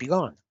company would be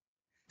gone.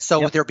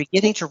 So Yep. they're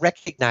beginning to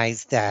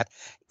recognize that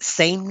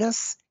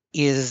sameness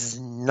is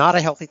not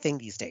a healthy thing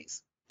these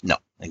days. no,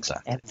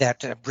 exactly. And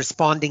that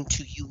responding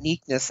to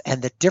uniqueness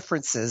and the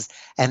differences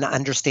and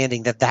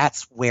understanding that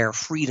that's where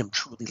freedom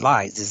truly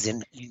lies, is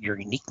in your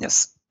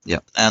uniqueness. Yeah,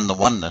 and the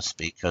oneness,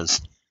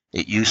 because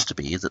it used to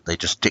be that they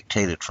just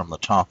dictated from the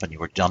top and you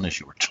were done as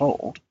you were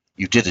told.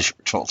 You did as you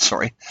were told,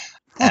 sorry.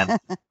 And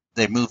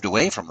they moved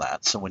away from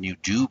that. So when you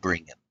do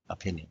bring in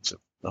opinions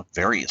of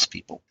various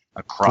people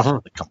across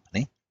Mhm. the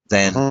company,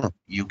 then Mhm.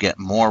 you get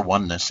more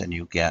oneness and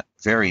you get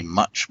very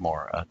much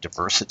more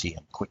diversity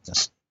and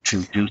quickness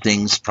to do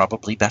things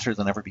probably better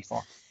than ever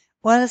before.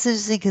 Well, it's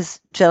interesting because,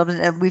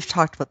 gentlemen, and we've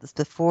talked about this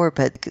before,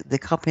 but the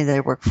company that I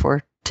work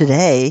for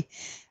today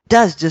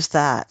does just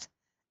that.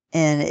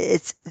 And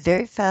it's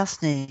very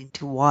fascinating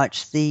to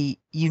watch the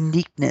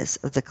uniqueness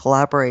of the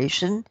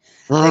collaboration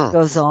that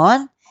goes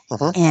on,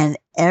 and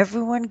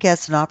everyone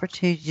gets an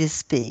opportunity to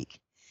speak.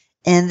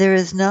 And there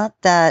is not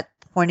that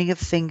pointing of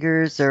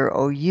fingers or,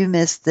 oh, you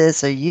missed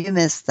this or you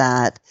missed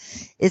that.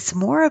 It's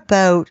more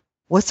about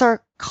what's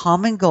our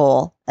common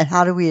goal and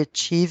how do we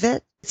achieve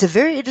it. It's a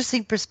very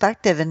interesting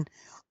perspective, and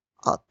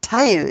I'll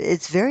tell you,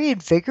 it's very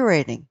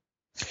invigorating.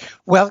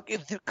 Well,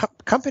 the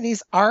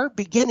companies are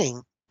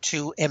beginning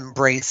to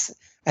embrace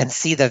and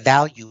see the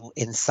value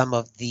in some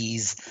of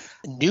these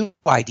new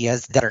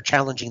ideas that are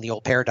challenging the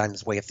old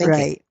paradigm's way of thinking.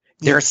 Right.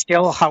 They're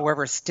still,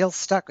 however, still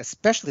stuck,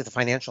 especially the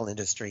financial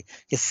industry,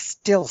 is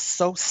still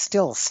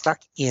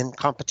stuck in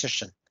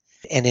competition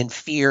and in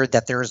fear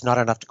that there is not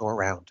enough to go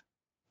around.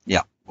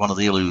 Yeah, one of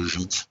the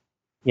illusions.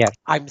 Yeah,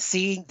 I'm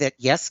seeing that,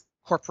 yes,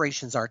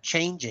 corporations are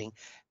changing,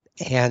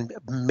 and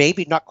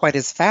maybe not quite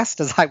as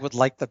fast as I would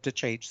like them to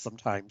change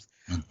sometimes.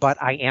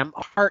 But I am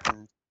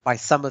heartened by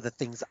some of the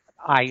things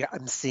I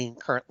am seeing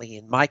currently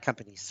in my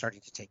company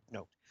starting to take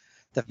note.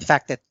 The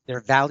fact that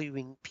they're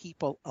valuing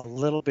people a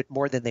little bit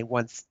more than they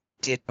once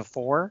did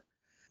before.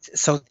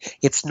 So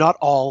it's not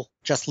all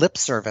just lip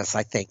service,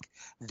 I think.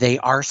 They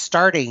are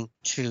starting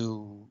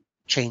to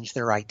change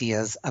their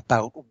ideas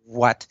about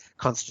what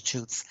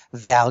constitutes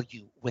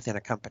value within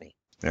a company.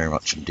 Very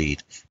much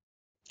indeed.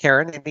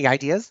 Karen, any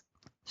ideas?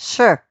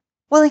 Sure.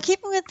 Well, in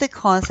keeping with the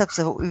concepts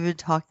of what we've been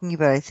talking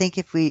about, I think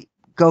if we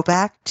go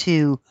back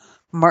to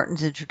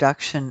Martin's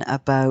introduction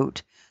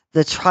about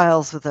the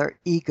trials with our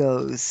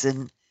egos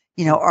and,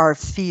 our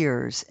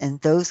fears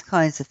and those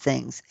kinds of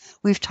things,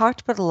 we've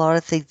talked about a lot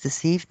of things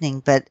this evening,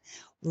 but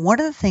one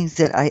of the things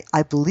that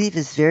I believe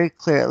is very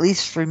clear, at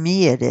least for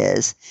me it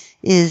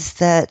is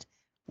that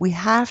we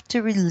have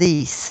to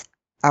release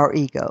our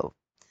ego.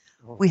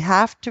 We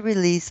have to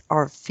release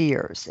our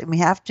fears, and we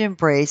have to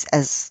embrace,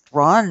 as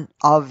Ron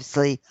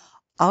obviously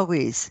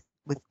always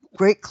with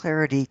great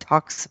clarity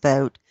talks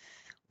about,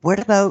 what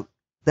about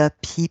the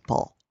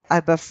people?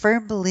 I'm a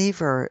firm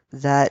believer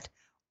that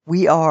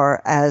we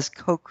are, as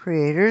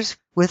co-creators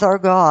with our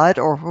God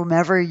or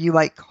whomever you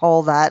might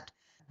call that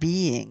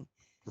being,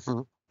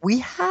 we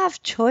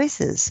have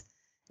choices.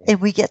 And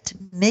we get to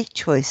make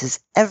choices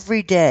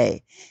every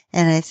day.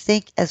 And I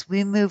think as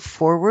we move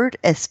forward,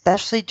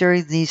 especially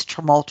during these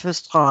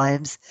tumultuous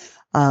times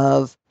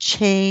of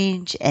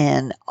change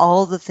and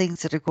all the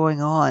things that are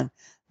going on,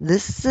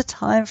 this is the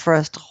time for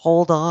us to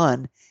hold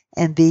on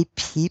and be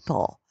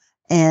people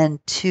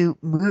and to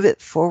move it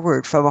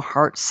forward from a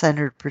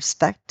heart-centered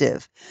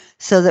perspective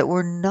so that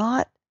we're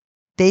not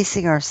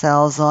basing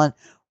ourselves on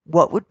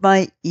what would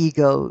my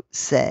ego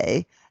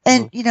say.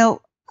 And,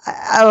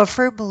 I'm a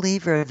firm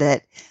believer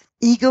that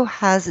ego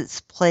has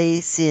its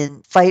place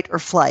in fight or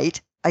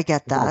flight. I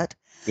get that.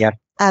 Yeah.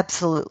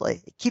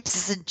 Absolutely. It keeps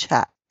us in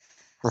check.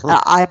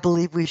 I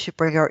believe we should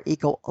bring our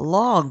ego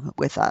along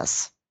with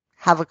us.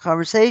 Have a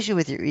conversation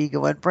with your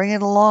ego and bring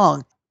it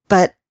along.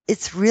 But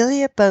it's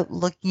really about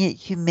looking at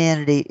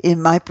humanity,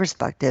 in my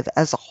perspective,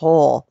 as a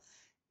whole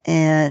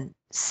and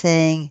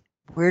saying,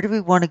 where do we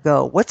want to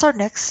go? What's our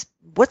next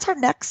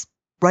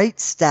right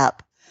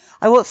step?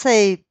 I won't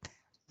say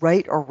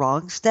right or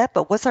wrong step,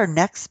 but what's our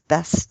next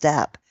best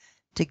step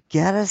to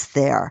get us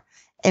there?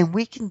 And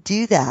we can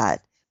do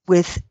that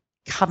with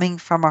coming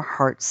from our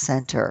heart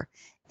center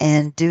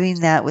and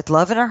doing that with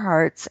love in our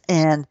hearts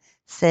and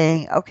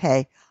saying,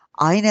 okay,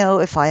 I know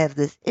if I have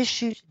this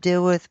issue to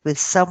deal with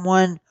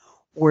someone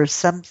or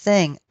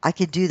something, I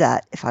can do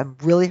that if I'm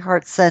really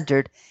heart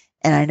centered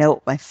and I know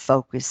what my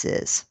focus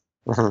is.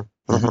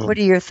 What are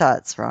your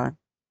thoughts, Ron?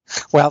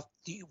 Well,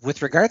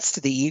 with regards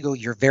to the ego,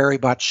 you're very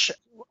much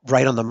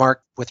right on the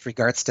mark with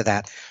regards to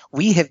that.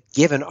 We have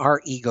given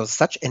our ego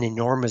such an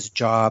enormous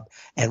job,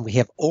 and we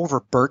have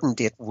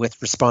overburdened it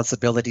with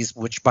responsibilities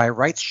which by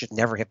rights should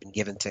never have been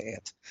given to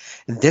it.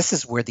 And this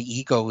is where the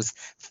ego's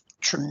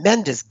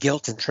tremendous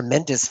guilt and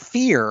tremendous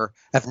fear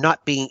of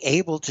not being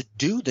able to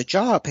do the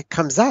job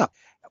comes up.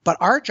 But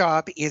our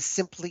job is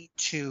simply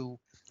to,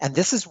 and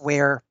this is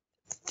where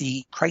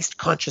the Christ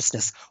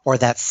consciousness, or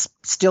that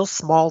still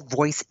small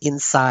voice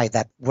inside,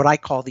 that what I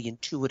call the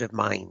intuitive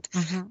mind.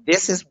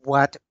 This is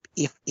what,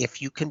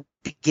 if you can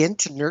begin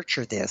to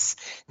nurture this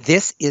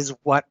is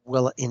what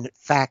will in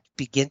fact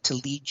begin to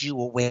lead you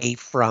away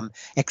from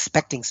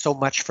expecting so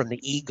much from the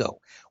ego.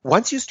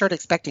 Once you start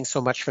expecting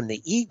so much from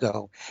the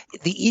ego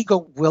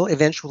will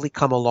eventually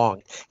come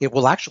along. It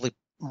will actually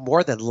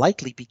more than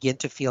likely begin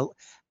to feel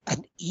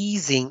an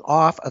easing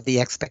off of the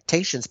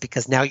expectations,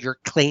 because now you're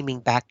claiming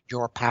back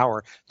your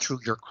power through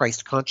your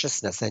Christ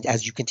consciousness. And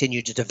as you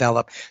continue to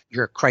develop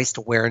your Christ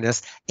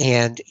awareness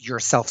and your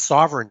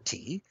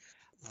self-sovereignty,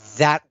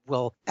 that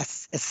will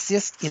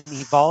assist in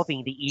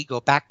evolving the ego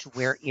back to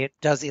where it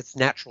does its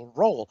natural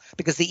role,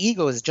 because the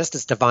ego is just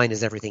as divine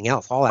as everything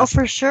else.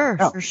 For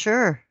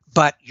sure.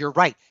 But you're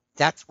right.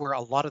 That's where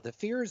a lot of the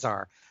fears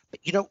are.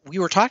 We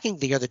were talking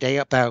the other day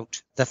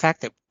about the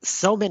fact that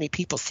so many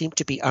people seem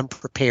to be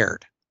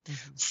unprepared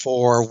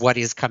for what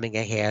is coming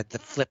ahead,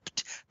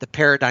 the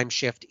paradigm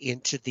shift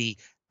into the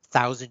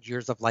 1,000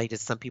 years of light,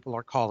 as some people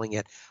are calling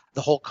it,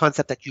 the whole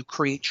concept that you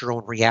create your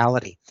own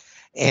reality.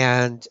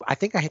 And I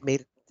think I had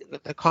made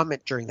the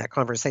comment during that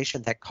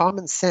conversation that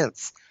common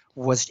sense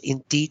was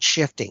indeed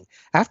shifting.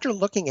 After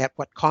looking at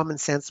what common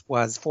sense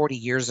was 40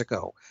 years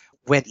ago,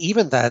 when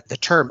even the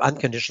term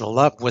unconditional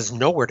love was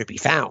nowhere to be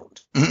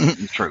found.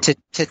 True.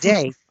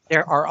 Today,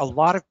 there are a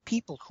lot of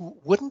people who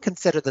wouldn't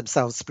consider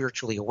themselves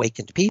spiritually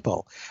awakened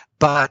people,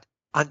 but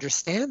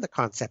understand the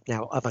concept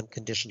now of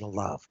unconditional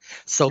love.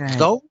 So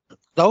Right.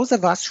 those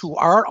of us who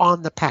are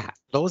on the path,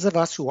 those of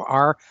us who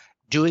are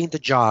doing the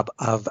job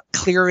of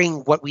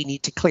clearing what we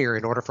need to clear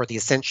in order for the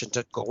ascension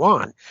to go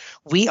on,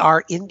 we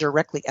are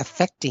indirectly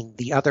affecting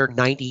the other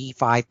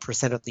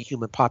 95% of the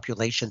human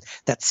population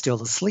that's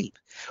still asleep.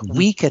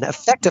 We can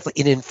effectively,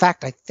 and in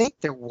fact, I think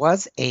there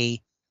was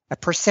a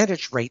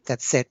percentage rate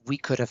that said we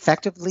could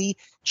effectively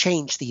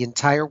change the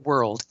entire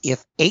world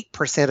if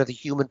 8% of the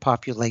human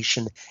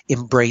population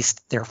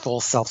embraced their full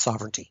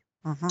self-sovereignty.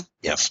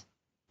 Yes.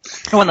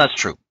 Well, that's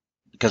true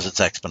because it's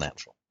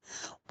exponential.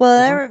 Well,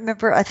 I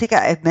remember, I think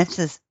I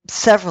mentioned this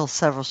several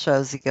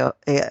shows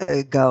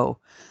ago,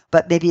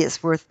 but maybe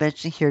it's worth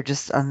mentioning here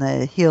just on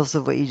the heels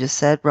of what you just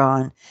said,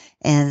 Ron.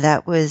 And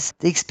that was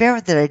the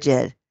experiment that I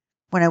did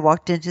when I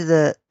walked into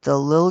the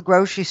little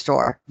grocery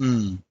store.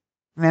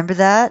 Remember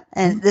that?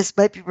 And this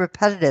might be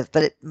repetitive,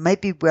 but it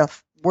might be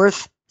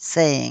worth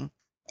saying.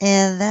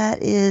 And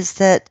that is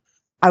that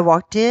I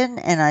walked in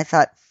and I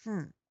thought,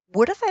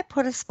 what if I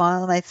put a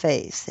smile on my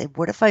face? And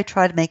what if I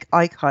try to make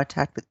eye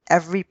contact with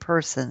every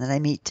person that I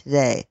meet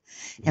today?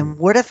 And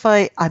what if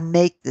I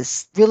make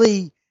this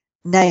really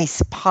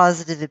nice,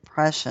 positive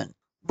impression?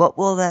 What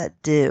will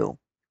that do?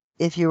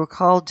 If you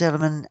recall,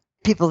 gentlemen,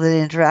 people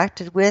that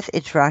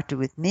interacted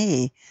with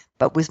me,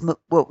 but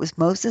what was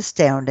most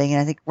astounding,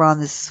 and I think, Ron,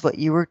 this is what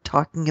you were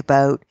talking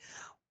about,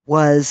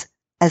 was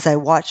as I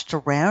watched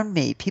around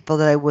me, people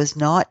that I was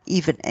not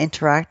even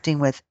interacting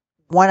with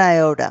one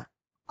iota,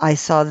 I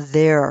saw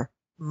their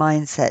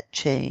mindset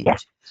change.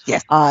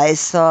 Yes. I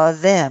saw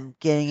them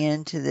getting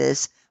into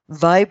this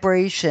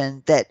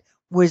vibration that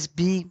was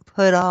being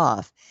put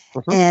off.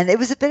 And it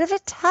was a bit of a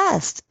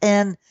test.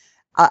 And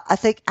I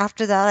think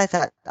after that, I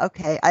thought,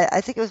 okay,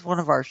 I think it was one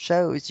of our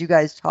shows you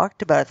guys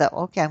talked about. I thought,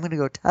 okay, I'm going to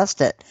go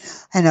test it.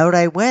 And out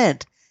I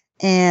went.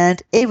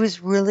 And it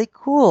was really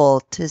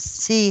cool to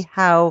see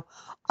how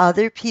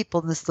other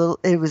people in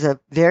it was a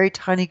very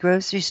tiny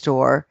grocery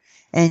store,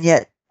 and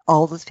yet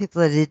all those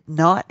people that I did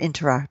not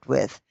interact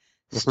with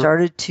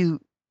started to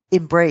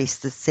embrace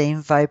the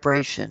same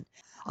vibration.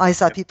 I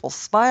saw people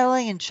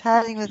smiling and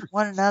chatting with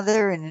one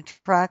another and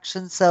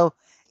interaction. So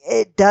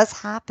it does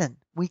happen.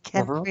 We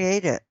can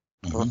create it.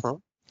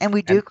 And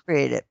we do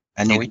create it.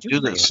 And you can do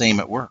the same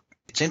at work.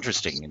 It's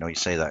interesting, you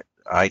say that.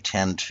 I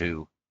tend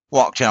to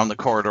walk down the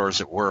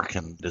corridors at work,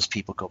 and as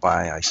people go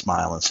by, I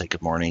smile and say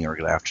good morning or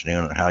good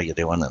afternoon and how you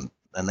doing,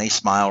 and they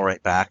smile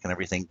right back and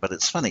everything. But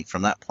it's funny,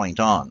 from that point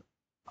on,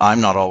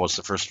 I'm not always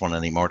the first one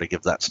anymore to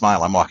give that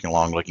smile. I'm walking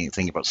along looking and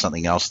thinking about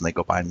something else, and they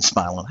go by and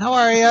smile, and how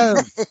are you?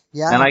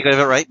 Yeah. And I give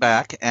it right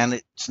back, and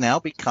it's now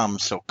become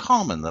so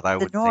common that I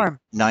would norm.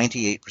 think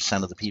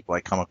 98% of the people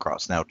I come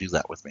across now do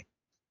that with me.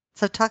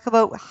 So talk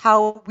about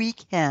how we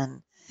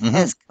can,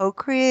 as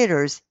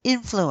co-creators,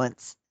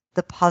 influence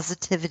the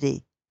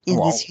positivity in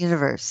this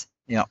universe.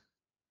 Yeah.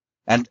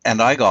 And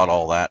I got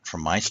all that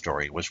from my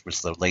story, which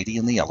was the lady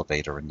in the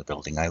elevator in the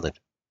building I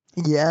lived.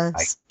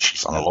 Yes.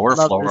 She's on the lower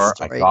Love floor.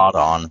 this I story. got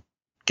on,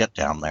 get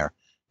down there.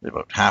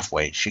 About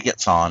halfway, she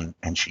gets on,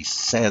 and she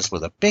says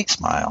with a big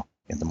smile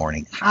in the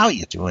morning, how are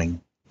you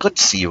doing? Good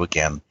to see you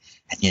again.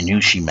 And you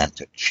knew she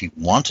meant it. She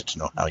wanted to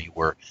know how you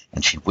were,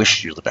 and she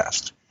wished you the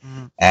best.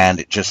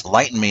 And it just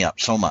lightened me up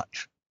so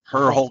much.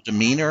 Her whole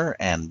demeanor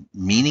and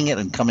meaning it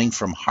and coming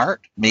from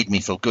heart made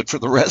me feel good for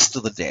the rest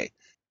of the day.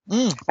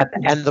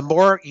 And the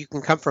more you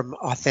can come from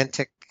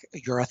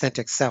your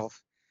authentic self,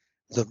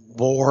 the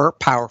more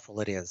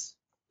powerful it is.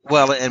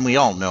 Well, and we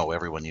all know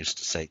everyone used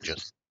to say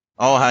just,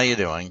 oh, how you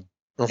doing?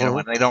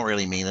 When they don't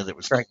really mean it. It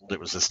was it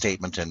was a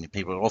statement, and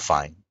people go, oh,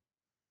 fine.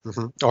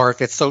 Or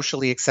if it's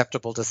socially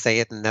acceptable to say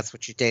it, and that's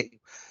what you did,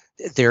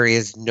 there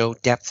is no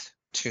depth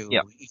to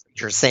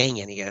your saying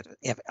any of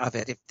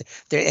it.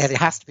 It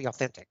has to be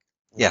authentic.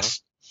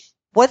 Yes.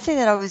 One thing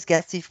that always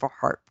gets me from a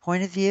heart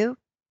point of view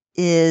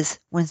is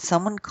when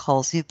someone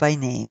calls you by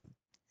name.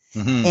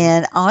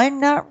 And I'm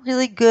not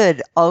really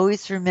good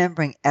always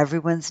remembering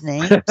everyone's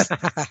names.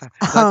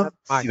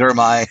 Neither am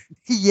I.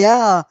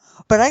 Yeah,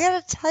 but I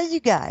got to tell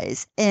you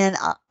guys, and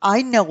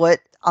I know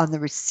it on the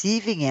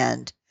receiving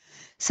end.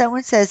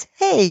 Someone says,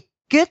 hey,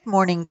 good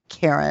morning,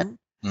 Karen,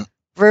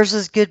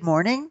 versus good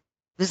morning.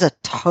 There's a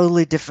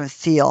totally different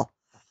feel.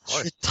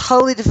 There's a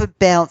totally different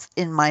bounce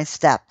in my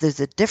step. There's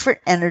a different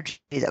energy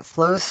that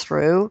flows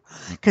through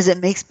because it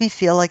makes me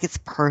feel like it's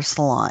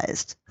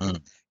personalized.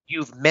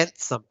 You've meant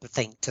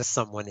something to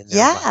someone in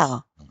their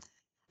life.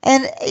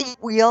 And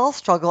we all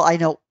struggle. I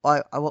know,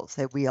 I won't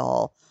say we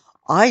all.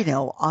 I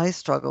know I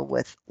struggle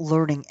with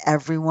learning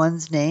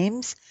everyone's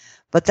names,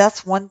 but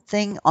that's one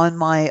thing on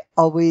my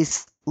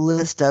always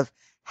list of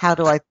how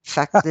do I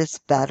perfect this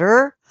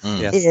better Mm.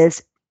 Yes.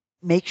 is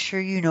make sure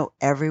you know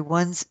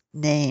everyone's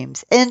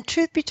names. And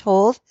truth be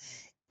told,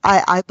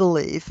 I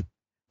believe,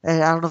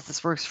 and I don't know if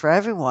this works for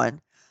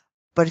everyone,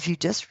 but if you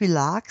just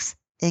relax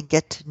and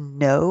get to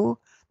know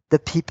the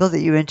people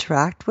that you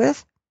interact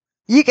with,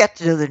 you get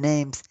to know their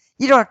names.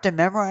 You don't have to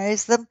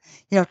memorize them.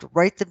 You don't have to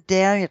write them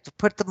down. You have to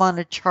put them on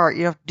a chart.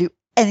 You don't have to do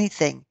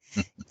anything.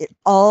 It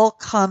all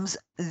comes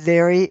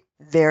very,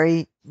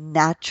 very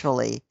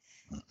naturally,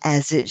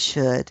 as it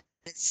should.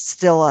 It's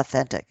still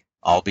authentic.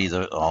 I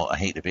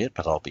hate to be it,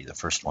 but I'll be the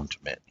first one to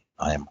admit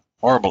I am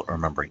horrible at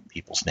remembering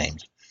people's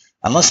names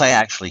unless I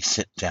actually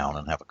sit down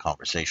and have a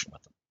conversation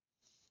with them.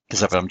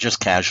 Because if I'm just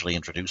casually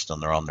introduced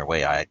and they're on their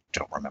way, I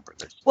don't remember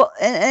this. Well,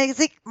 and I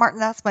think, Martin,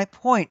 that's my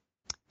point.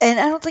 And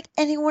I don't think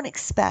anyone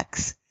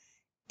expects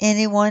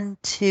anyone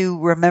to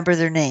remember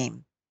their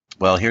name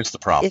Well, here's the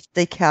problem. if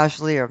they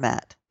casually are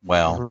met.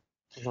 Well,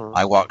 Mhm.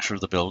 I walk through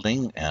the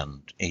building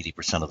and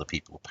 80% of the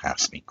people who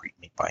pass me greet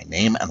me by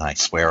name, and I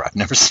swear I've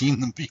never seen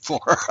them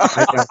before.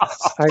 I know.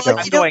 I Well, know.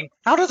 I'm going,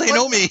 how do they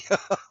know me?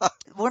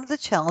 one of the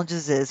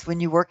challenges is when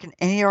you work in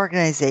any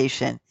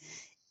organization,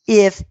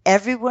 if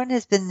everyone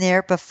has been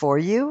there before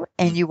you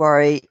and you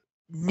are a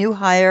new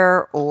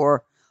hire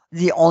or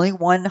the only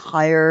one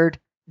hired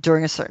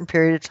during a certain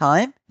period of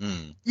time,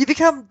 you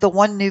become the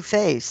one new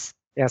face.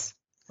 Yes.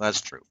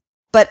 That's true.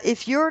 But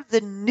if you're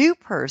the new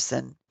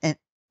person and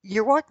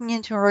you're walking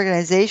into an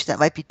organization that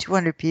might be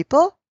 200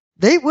 people,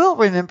 they will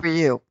remember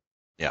you.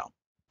 Yeah.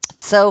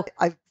 So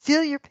I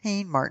feel your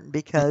pain, Martin,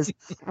 because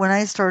when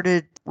I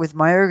started with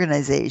my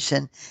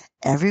organization,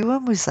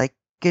 everyone was like,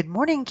 "Good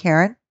morning,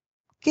 Karen.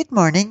 Good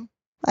morning.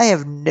 I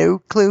have no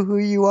clue who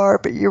you are,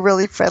 but you're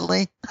really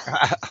friendly."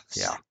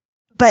 Yeah.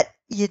 But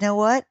you know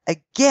what?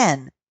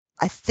 Again,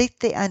 I think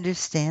they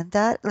understand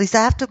that. At least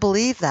I have to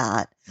believe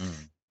that.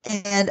 Mm.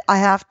 And I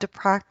have to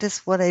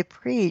practice what I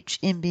preach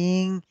in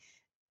being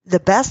the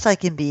best I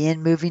can be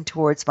in moving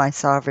towards my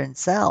sovereign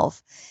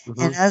self.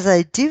 And Mhm. as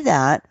I do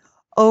that,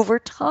 over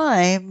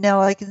time,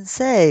 now I can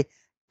say,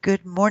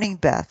 "Good morning,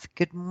 Beth.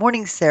 Good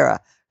morning,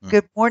 Sarah. Mm.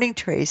 Good morning,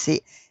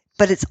 Tracy."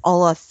 But it's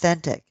all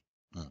authentic.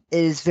 Mm.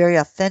 It is very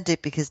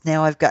authentic because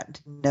now I've gotten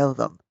to know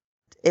them.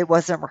 It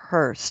wasn't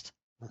rehearsed.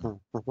 Mhm.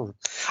 Mhm.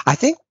 I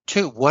think,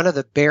 too, one of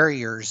the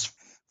barriers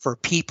for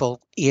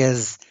people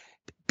is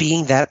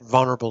being that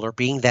vulnerable or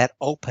being that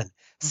open.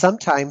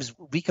 Sometimes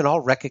we can all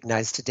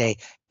recognize today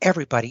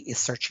everybody is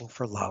searching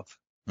for love.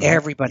 Mhm.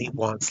 Everybody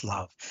wants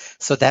love.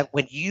 So that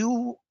when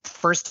you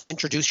first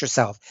introduce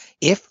yourself,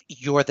 if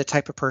you're the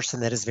type of person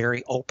that is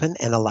very open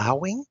and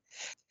allowing,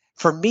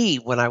 for me,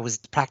 when I was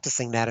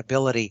practicing that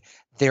ability,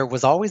 there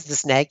was always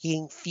this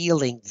nagging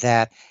feeling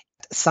that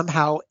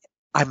somehow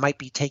I might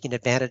be taken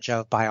advantage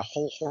of by a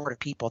whole horde of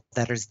people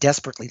that is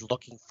desperately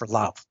looking for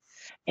love.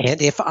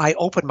 And if I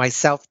open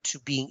myself to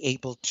being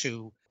able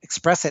to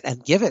express it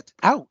and give it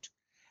out,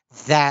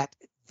 that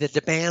the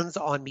demands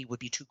on me would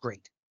be too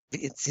great.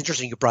 It's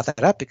interesting you brought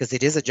that up because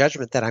it is a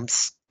judgment that I'm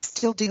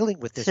still dealing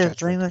with this Still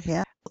dealing judgment. with,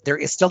 yeah. There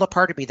is still a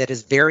part of me that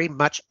is very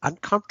much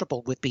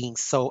uncomfortable with being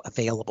so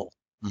available.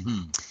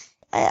 Mhm.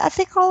 I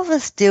think all of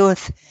us deal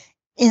with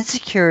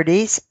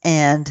insecurities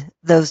and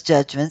those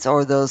judgments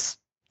or those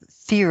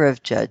fear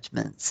of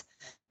judgments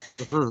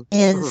Mhm,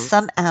 in mhm.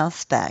 some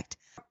aspect.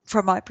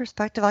 From my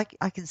perspective,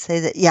 I can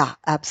say that, yeah,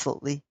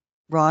 absolutely.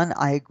 Ron,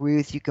 I agree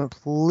with you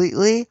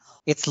completely.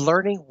 It's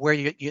learning where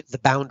the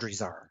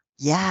boundaries are.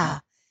 Yeah.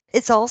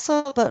 It's also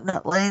about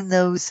not letting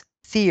those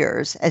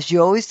fears, as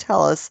you always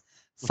tell us,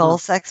 Mhm.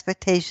 false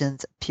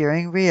expectations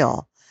appearing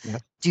real.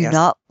 Yes, Do yes.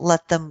 not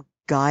let them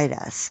guide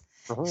us.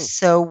 Mhm.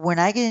 So when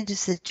I get into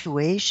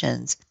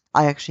situations,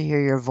 I actually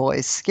hear your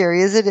voice,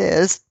 scary as it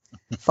is.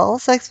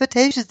 False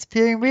expectations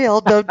appearing real.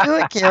 Don't do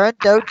it, Karen.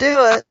 Don't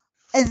do it.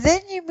 And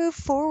then you move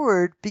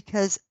forward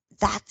because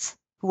that's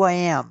who I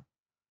am.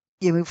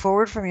 You move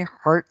forward from your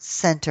heart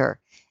center.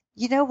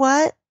 You know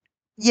what?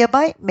 You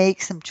might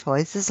make some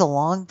choices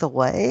along the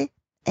way,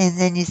 and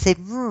then you say,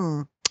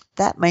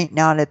 that might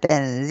not have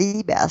been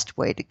the best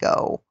way to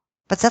go.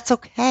 But that's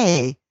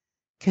okay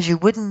because you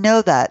wouldn't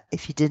know that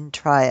if you didn't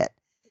try it.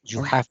 You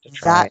And have to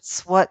try it.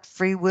 that's what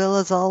free will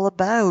is all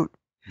about.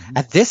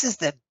 And this is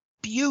the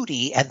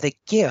beauty and the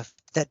gift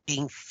that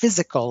being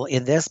physical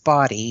in this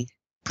body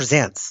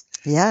presents.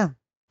 Yeah.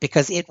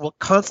 Because it will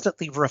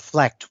constantly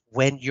reflect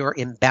when you're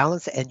in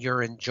balance and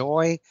you're in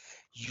joy.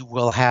 You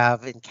will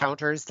have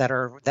encounters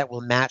that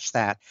will match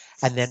that.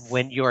 And then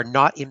when you're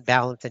not in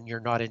balance and you're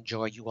not in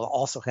joy, you will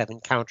also have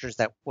encounters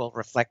that will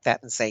reflect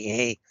that and say,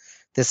 hey,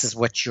 this is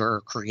what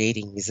you're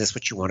creating. Is this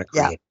what you want to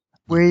Yeah. create?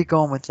 Where are you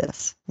going with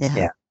this?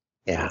 Yeah.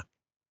 Yeah.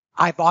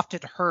 I've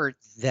often heard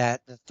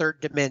that the third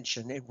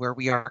dimension, and where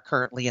we are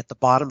currently at the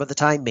bottom of the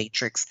time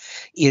matrix,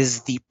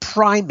 is the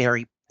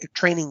primary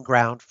training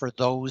ground for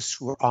those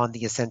who are on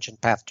the ascension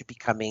path to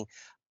becoming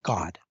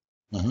God.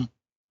 Mhm.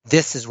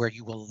 This is where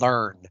you will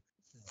learn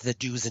the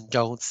do's and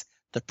don'ts,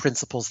 the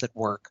principles that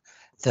work,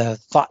 the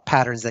thought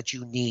patterns that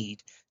you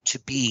need to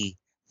be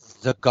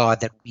the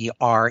God that we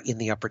are in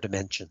the upper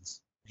dimensions.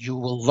 You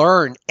will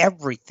learn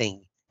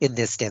everything in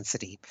this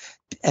density.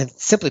 And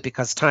simply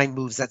because time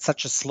moves at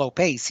such a slow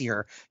pace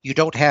here, you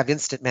don't have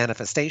instant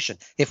manifestation.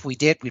 If we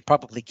did, we'd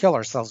probably kill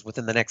ourselves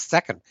within the next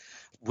second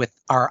with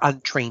our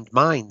untrained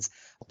minds.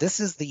 This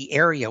is the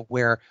area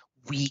where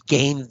we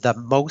gain the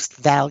most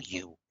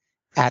value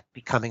at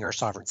becoming our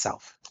sovereign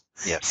self.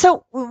 Yes.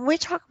 So when we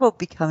talk about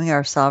becoming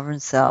our sovereign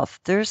self,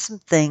 there's some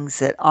things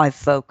that I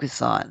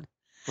focus on.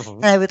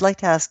 And I would like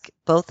to ask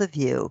both of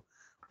you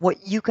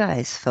what you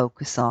guys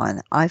focus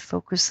on. I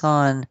focus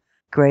on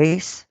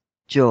grace,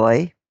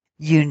 joy,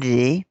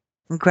 unity,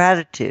 and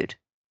gratitude.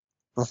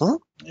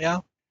 Yeah.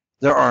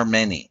 There are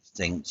many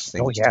things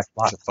yes,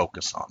 to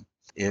focus on.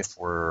 If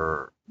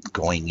we're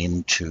going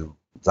into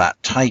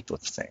that type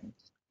of thing,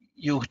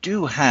 you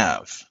do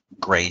have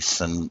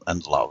grace and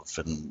love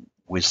and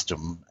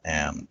wisdom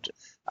and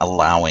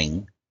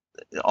allowing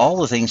all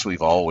the things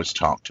we've always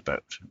talked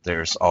about.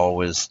 There's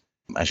always,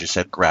 as you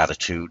said,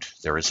 gratitude.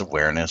 There is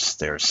awareness.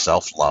 There's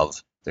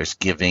self-love. There's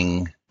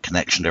giving,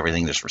 connection to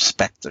everything. There's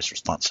respect. There's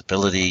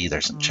responsibility.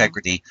 There's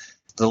integrity.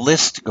 The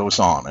list goes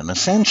on. And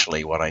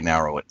essentially what I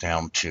narrow it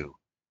down to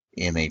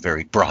in a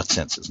very broad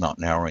sense, is not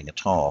narrowing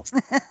at all,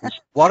 is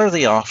what are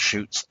the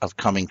offshoots of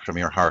coming from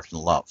your heart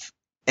and love?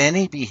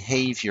 Any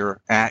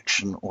behavior,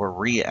 action, or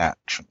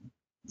reaction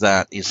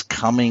that is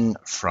coming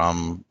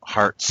from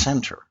heart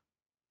center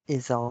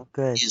Is all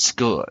good. is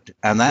good.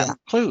 And that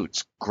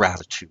includes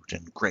gratitude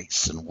and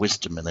grace and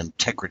wisdom and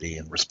integrity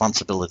and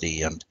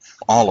responsibility and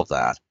all of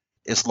that.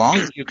 As long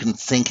as you can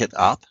think it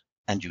up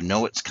and you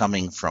know it's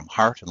coming from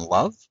heart and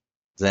love,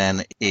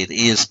 then it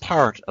is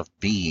part of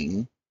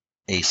being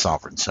a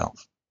sovereign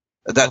self.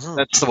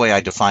 That's the way I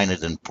define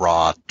it in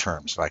broad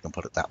terms, if I can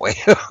put it that way.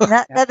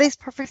 That makes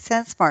perfect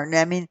sense, Martin.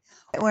 I mean,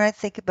 when I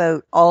think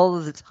about all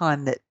of the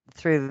time that the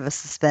three of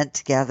us have spent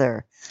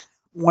together,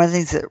 one of the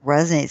things that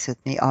resonates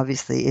with me,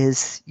 obviously,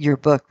 is your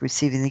book,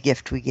 Receiving the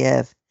Gift We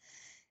Give.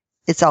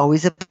 It's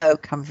always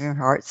about coming from your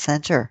heart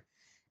center.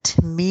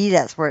 To me,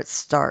 that's where it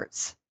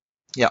starts.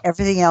 Yeah.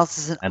 Everything else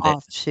is an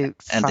offshoot.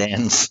 And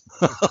ends.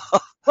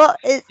 Well,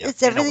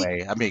 it's everything. In a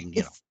way. I mean,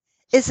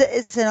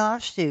 It's an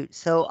offshoot.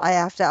 So I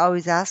have to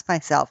always ask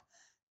myself,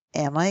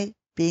 am I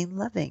being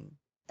loving?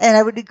 And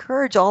I would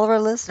encourage all of our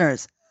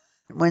listeners,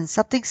 when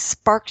something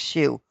sparks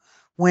you,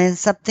 when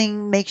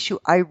something makes you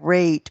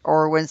irate,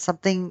 or when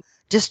something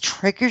just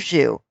triggers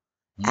you,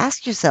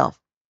 ask yourself,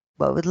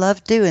 what would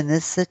love do in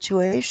this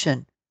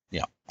situation?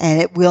 Yeah. And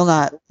it will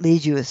not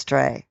lead you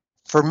astray.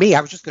 For me,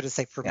 I was just going to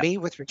say, me,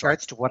 with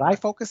regards to what I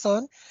focus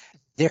on,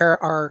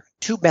 there are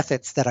two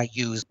methods that I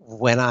use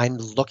when I'm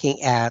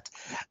looking at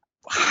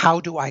how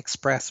do I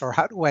express or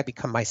how do I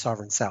become my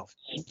sovereign self.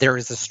 There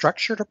is a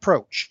structured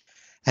approach,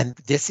 and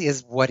this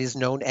is what is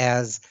known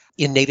as,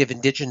 in Native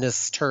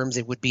Indigenous terms,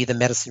 it would be the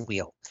medicine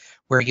wheel,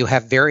 where you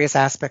have various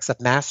aspects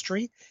of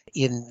mastery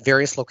in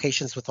various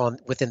locations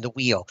within the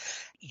wheel.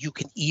 You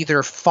can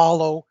either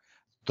follow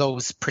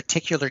those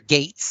particular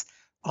gates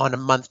on a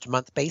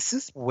month-to-month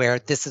basis, where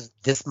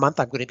this month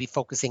I'm going to be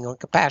focusing on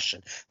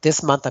compassion.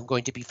 This month I'm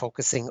going to be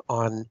focusing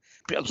on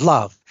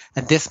love.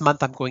 And this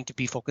month I'm going to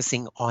be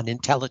focusing on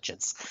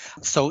intelligence.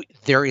 So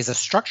there is a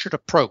structured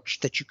approach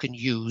that you can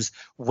use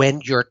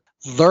when you're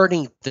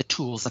learning the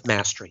tools of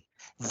mastery.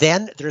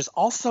 Then there's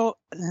also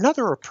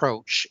another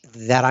approach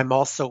that I'm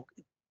also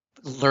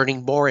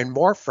learning more and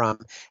more from,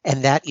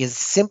 and that is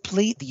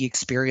simply the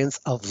experience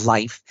of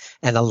life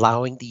and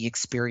allowing the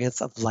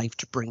experience of life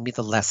to bring me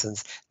the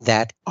lessons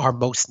that are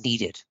most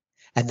needed.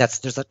 And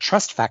there's a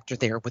trust factor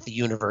there with the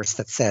universe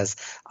that says,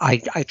 I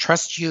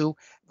trust you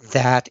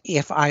that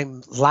if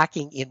I'm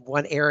lacking in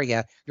one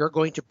area, you're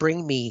going to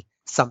bring me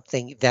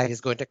something that is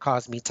going to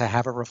cause me to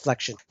have a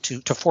reflection,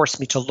 to force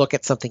me to look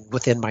at something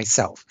within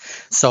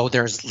myself. So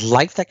there's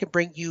life that can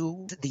bring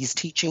you these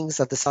teachings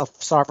of the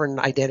self-sovereign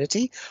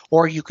identity,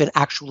 or you can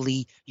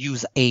actually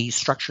use a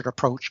structured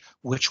approach,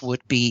 which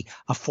would be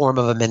a form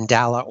of a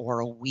mandala or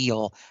a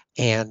wheel,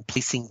 and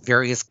placing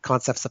various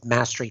concepts of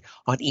mastery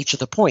on each of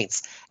the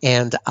points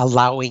and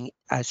allowing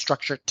a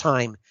structured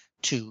time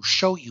to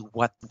show you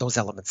what those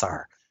elements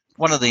are.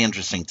 One of the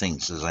interesting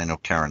things is, I know,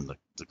 Karen,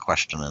 the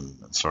question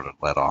and sort of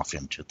led off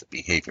into the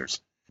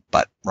behaviors,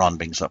 but Ron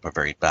brings up a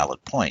very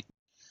valid point,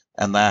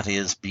 and that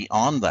is,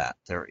 beyond that,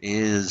 there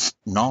is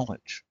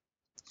knowledge.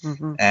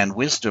 And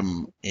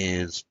wisdom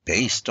is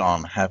based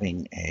on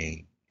having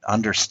a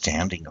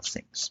understanding of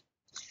things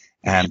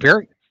and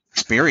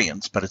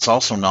experience, but it's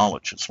also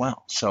knowledge as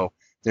well. So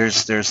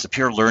there's the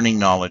pure learning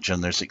knowledge,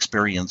 and there's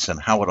experience, and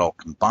how it all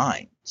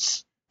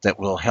combines that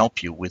will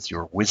help you with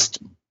your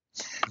wisdom.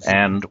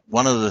 And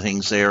one of the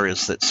things there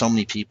is that so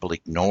many people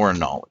ignore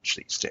knowledge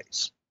these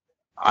days.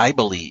 I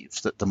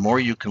believe that the more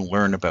you can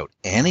learn about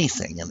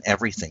anything and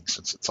everything,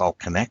 since it's all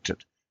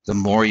connected, the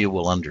more you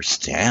will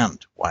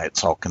understand why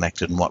it's all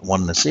connected and what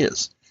oneness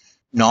is.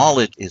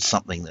 Knowledge is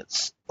something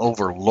that's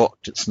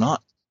overlooked. It's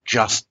not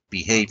just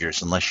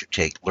behaviors, unless you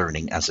take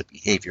learning as a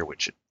behavior,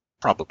 which it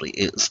probably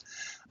is.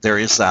 There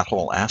is that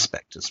whole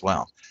aspect as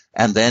well.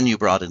 And then you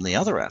brought in the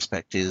other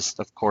aspect is,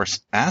 of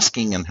course,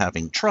 asking and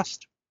having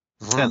trust.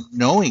 And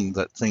knowing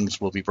that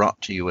things will be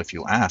brought to you if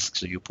you ask,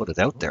 so you put it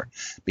out there.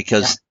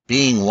 Because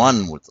being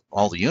one with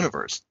all the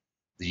universe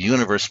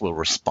will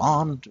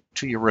respond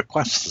to your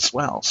requests as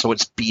well. So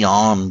it's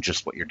beyond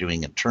just what you're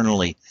doing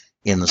internally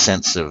in the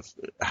sense of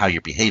how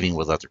you're behaving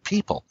with other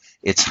people.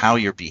 It's how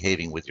you're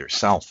behaving with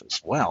yourself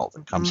as well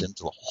that comes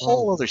into the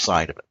whole other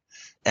side of it.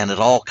 And it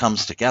all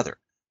comes together.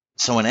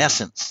 So in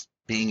essence,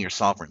 being your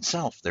sovereign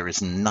self, there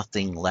is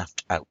nothing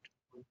left out.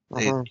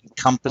 It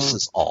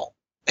encompasses all.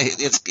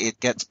 It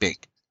gets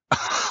big.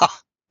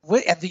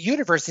 And the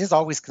universe is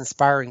always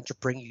conspiring to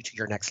bring you to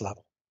your next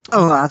level.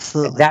 Oh,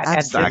 absolutely. And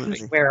Absolutely.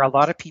 this is where a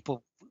lot of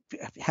people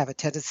have a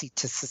tendency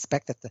to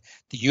suspect that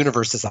the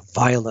universe is a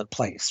violent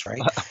place,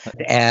 right?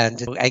 And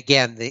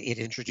again, it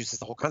introduces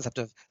the whole concept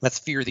of let's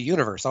fear the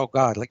universe. Oh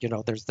God,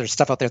 there's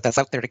stuff out there that's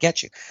out there to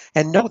get you.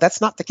 And no,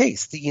 that's not the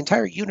case. The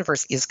entire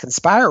universe is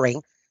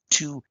conspiring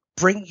to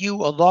bring you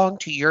along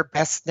to your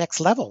best next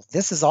level.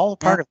 This is all a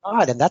part of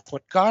God, and that's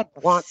what God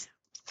wants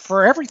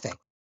for everything.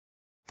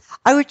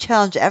 I would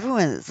challenge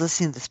everyone that's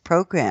listening to this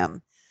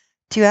program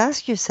to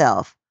ask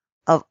yourself,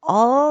 of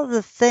all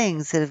the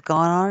things that have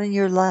gone on in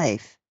your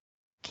life,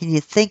 can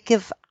you think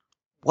of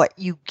what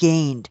you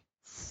gained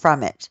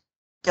from it?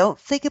 Don't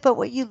think about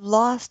what you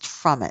lost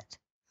from it.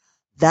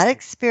 That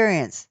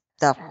experience,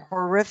 that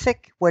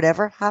horrific,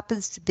 whatever it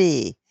happens to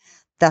be,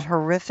 that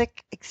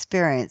horrific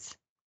experience,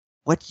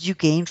 what did you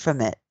gain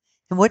from it?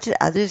 And what did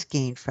others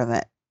gain from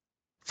it?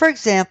 For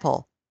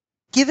example,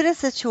 given a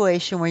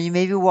situation where you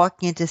may be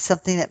walking into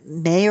something that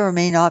may or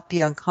may not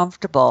be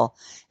uncomfortable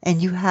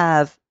and you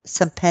have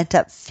some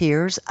pent-up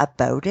fears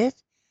about it,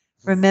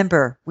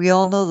 remember, we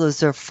all know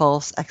those are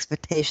false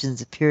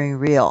expectations appearing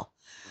real.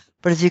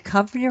 But if you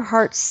come from your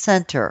heart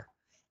center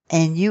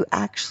and you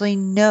actually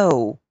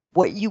know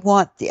what you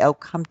want the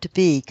outcome to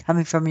be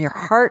coming from your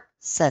heart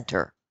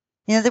center,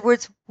 in other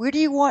words, where do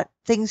you want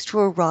things to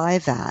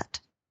arrive at?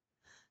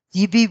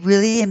 You'd be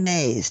really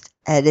amazed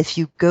at if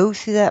you go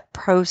through that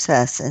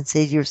process and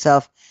say to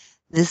yourself,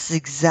 this is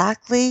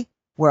exactly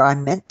where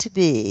I'm meant to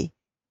be.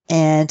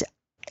 And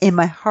in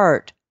my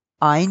heart,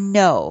 I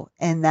know.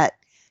 And that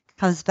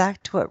comes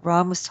back to what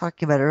Ron was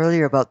talking about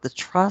earlier about the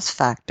trust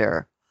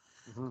factor.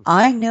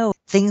 I know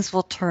things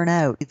will turn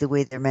out the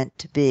way they're meant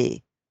to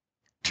be.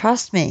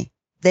 Trust me,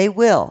 they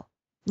will.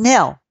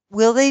 Now,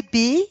 will they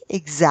be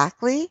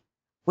exactly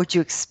what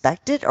you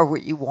expected or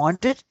what you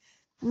wanted?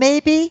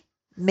 Maybe,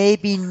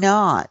 maybe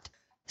not.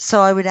 So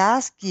I would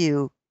ask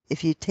you,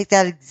 if you take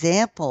that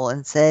example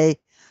and say,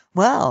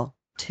 well,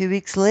 2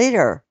 weeks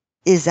later,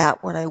 is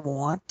that what I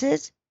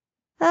wanted?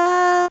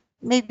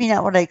 Maybe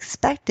not what I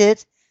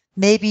expected.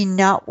 Maybe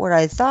not what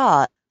I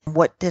thought.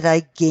 What did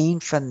I gain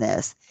from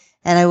this?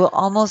 And I will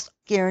almost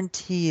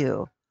guarantee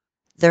you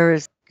there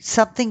is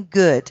something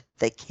good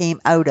that came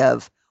out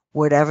of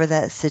whatever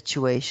that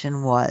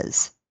situation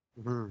was.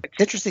 It's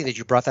interesting that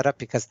you brought that up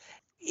because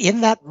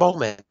in that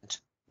moment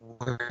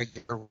where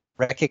you're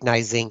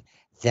recognizing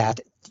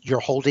that you're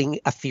holding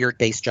a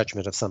fear-based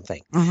judgment of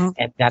something,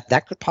 and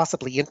that could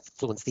possibly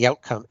influence the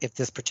outcome of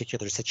this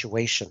particular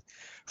situation.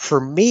 For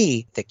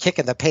me, the kick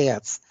in the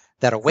pants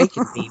that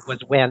awakened me was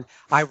when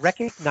I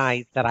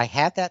recognized that I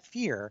had that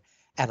fear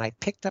and I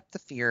picked up the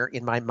fear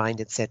in my mind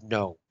and said,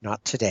 no,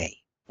 not today.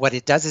 What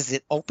it does is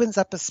it opens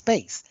up a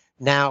space.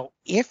 Now,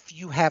 if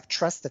you have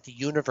trust that the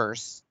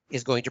universe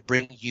is going to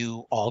bring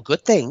you all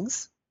good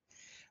things,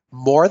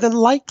 more than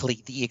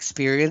likely the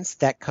experience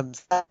that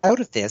comes out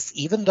of this,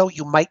 even though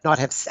you might not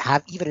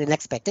have even an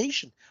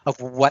expectation of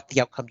what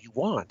the outcome you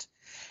want,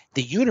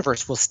 the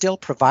universe will still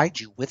provide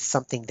you with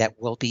something that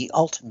will be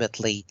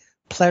ultimately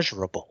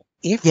pleasurable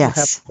if you have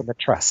the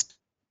trust.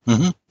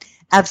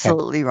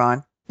 Absolutely,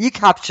 Ron. You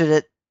captured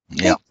it.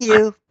 Yeah.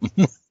 Thank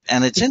you.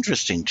 And it's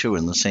interesting, too,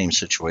 in the same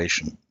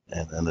situation,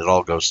 and it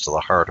all goes to the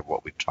heart of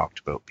what we've talked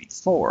about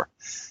before,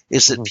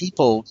 is that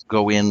people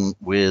go in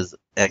with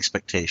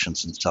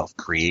expectations and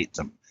self-create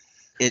them.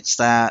 It's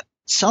that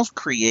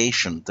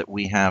self-creation that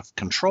we have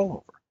control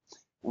over.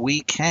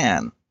 We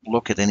can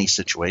look at any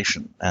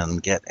situation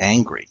and get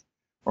angry,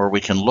 or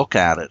we can look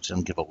at it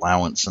and give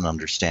allowance and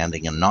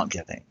understanding and not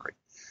get angry.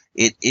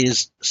 It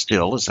is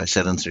still, as I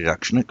said in the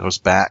introduction, it goes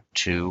back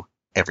to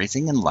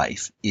everything in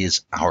life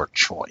is our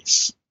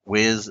choice.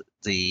 With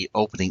the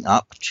opening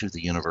up to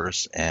the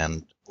universe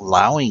and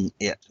allowing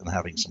it and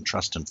having some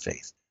trust and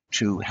faith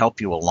to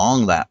help you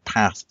along that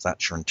path, if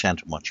that's your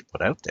intent and what you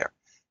put out there,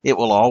 it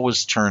will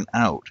always turn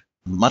out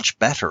much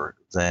better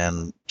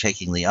than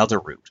taking the other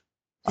route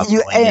of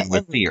going in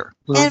with fear.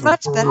 And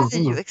much better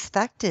than you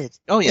expected.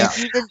 Oh, yeah.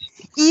 And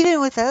even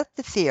without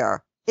the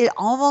fear, it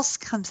almost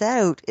comes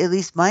out, at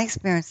least my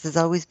experience has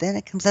always been,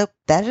 it comes out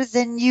better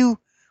than you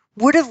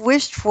would have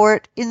wished for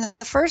it in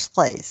the first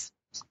place.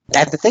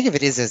 And the thing of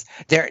it is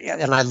there,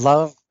 and I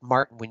love,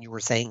 Martin, when you were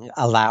saying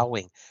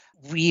allowing.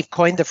 We've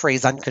coined the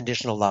phrase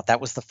unconditional love. That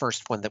was the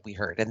first one that we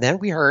heard. And then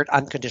we heard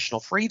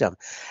unconditional freedom.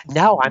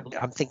 Now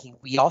I'm thinking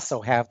we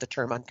also have the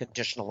term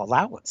unconditional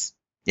allowance.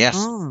 Yes.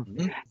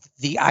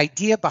 The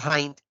idea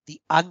behind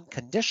the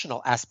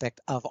unconditional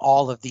aspect of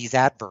all of these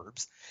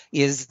adverbs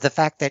is the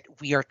fact that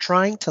we are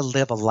trying to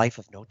live a life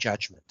of no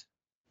judgment.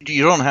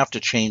 You don't have to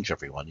change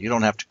everyone. You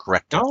don't have to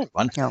correct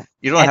everyone. No.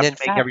 You don't And have in to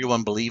make fact-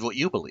 everyone believe what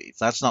you believe.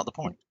 That's not the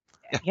point.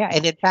 Yeah,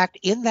 and in fact,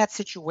 in that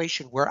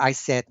situation where I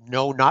said,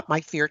 no, not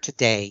my fear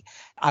today,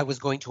 I was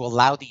going to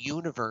allow the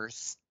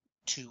universe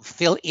to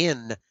fill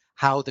in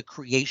how the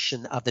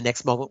creation of the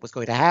next moment was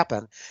going to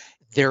happen.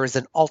 There is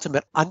an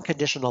ultimate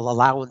unconditional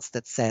allowance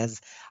that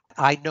says,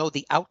 I know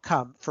the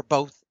outcome for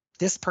both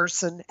this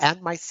person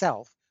and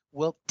myself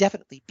will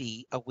definitely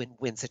be a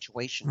win-win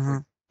situation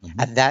for you.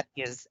 Mhm. And that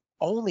is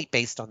only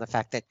based on the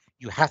fact that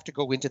you have to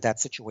go into that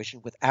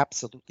situation with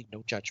absolutely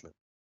no judgment.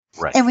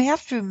 Right. And we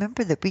have to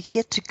remember that we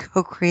get to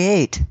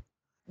co-create.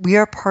 We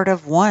are part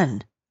of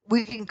one.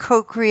 We can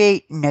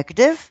co-create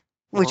negative,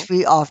 which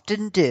we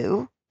often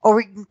do, or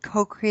we can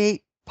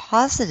co-create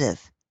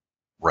positive.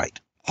 Right.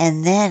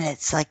 And then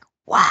it's like,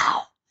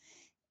 wow.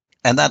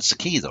 And that's the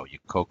key, though, you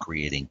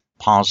co-creating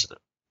positive.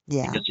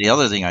 Yeah. Because the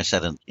other thing I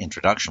said in the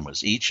introduction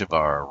was each of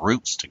our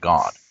routes to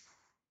God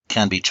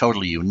can be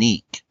totally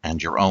unique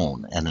and your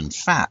own. And in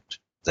fact,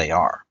 they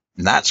are.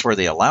 And that's where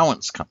the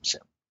allowance comes in.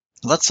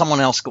 Let someone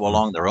else go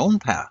along their own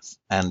path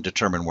and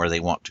determine where they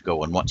want to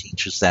go and what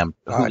teaches them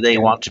who they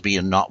want to be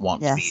and not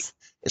want to be.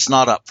 It's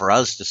not up for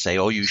us to say,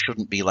 oh, you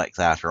shouldn't be like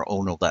that, or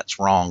oh, no, that's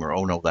wrong, or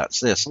oh, no,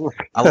 that's this.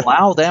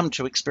 Allow them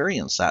to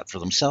experience that for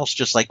themselves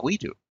just like we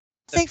do.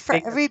 I think for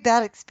every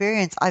bad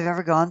experience I've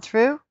ever gone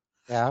through,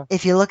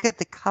 if you look at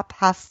the cup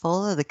half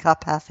full or the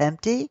cup half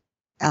empty,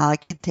 I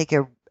can take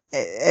a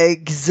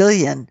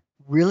gazillion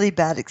really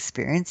bad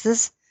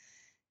experiences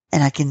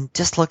and I can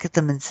just look at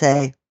them and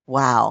say,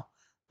 wow,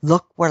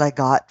 look what I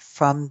got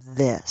from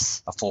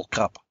this. A full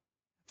cup.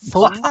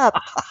 Full cup.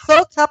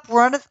 Full cup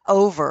runneth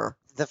over.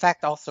 The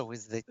fact also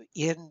is that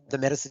in the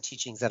medicine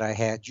teachings that I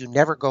had, you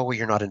never go where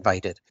you're not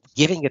invited.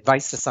 Giving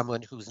advice to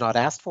someone who's not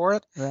asked for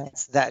it,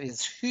 that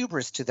is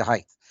hubris to the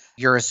height.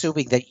 You're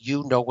assuming that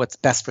you know what's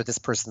best for this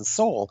person's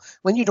soul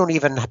when you don't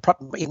even,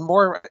 in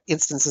more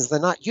instances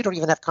than not, you don't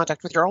even have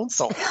contact with your own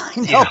soul.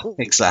 Yeah,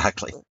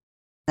 exactly.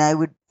 And I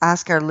would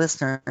ask our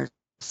listeners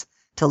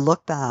to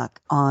look back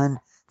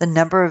on the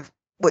number of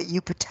what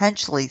you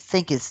potentially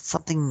think is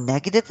something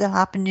negative that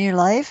happened in your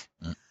life.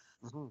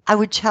 Mm-hmm. I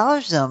would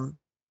challenge them,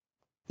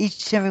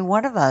 each and every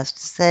one of us, to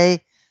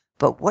say,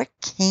 but what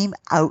came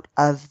out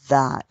of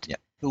that? Yeah.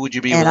 Who would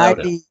you be and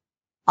without it?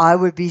 I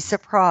would be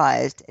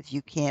surprised if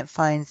you can't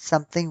find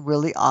something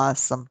really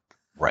awesome.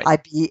 Right.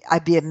 I'd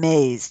be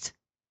amazed.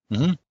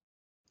 Mm-hmm.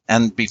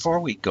 And before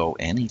we go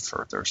any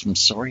further, I'm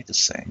sorry to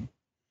say,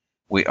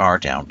 we are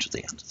down to the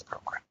end of the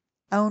program.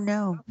 Oh,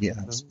 no.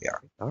 Yes, we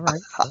are. All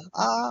right.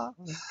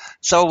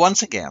 So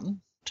once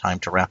again, time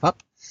to wrap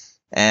up.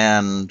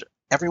 And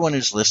everyone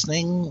who's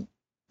listening,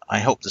 I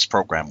hope this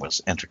program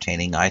was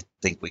entertaining. I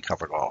think we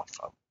covered off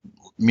a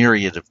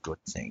myriad of good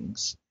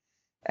things.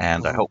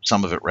 And I hope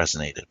some of it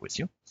resonated with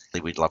you.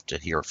 We'd love to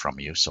hear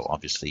from you. So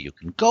obviously you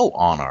can go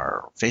on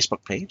our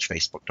Facebook page,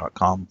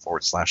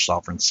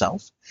 facebook.com/sovereign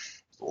self.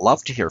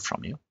 Love to hear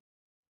from you.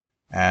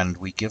 And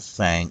we give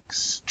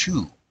thanks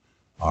to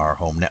our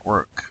home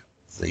network,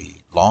 the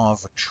Law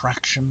of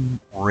Attraction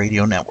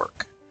Radio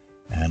Network,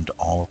 and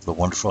all of the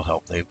wonderful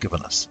help they've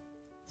given us.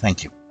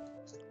 Thank you.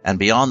 And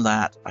beyond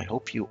that, I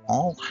hope you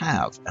all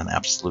have an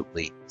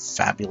absolutely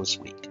fabulous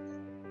week.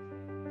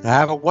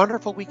 Have a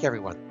wonderful week,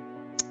 everyone.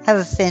 Have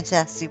a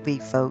fantastic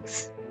week,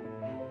 folks.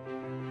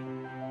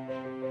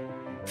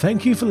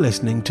 Thank you for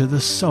listening to The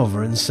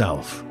Sovereign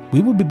Self.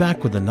 We will be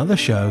back with another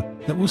show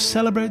that will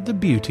celebrate the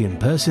beauty and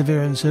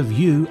perseverance of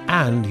you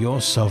and your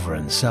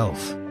sovereign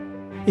self.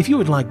 If you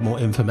would like more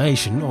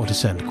information or to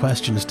send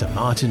questions to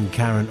Martin,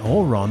 Karen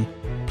or Ron,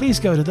 please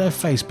go to their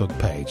Facebook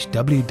page,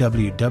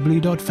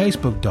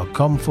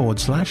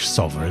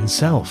 www.facebook.com/sovereign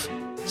self.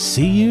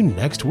 See you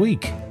next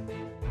week.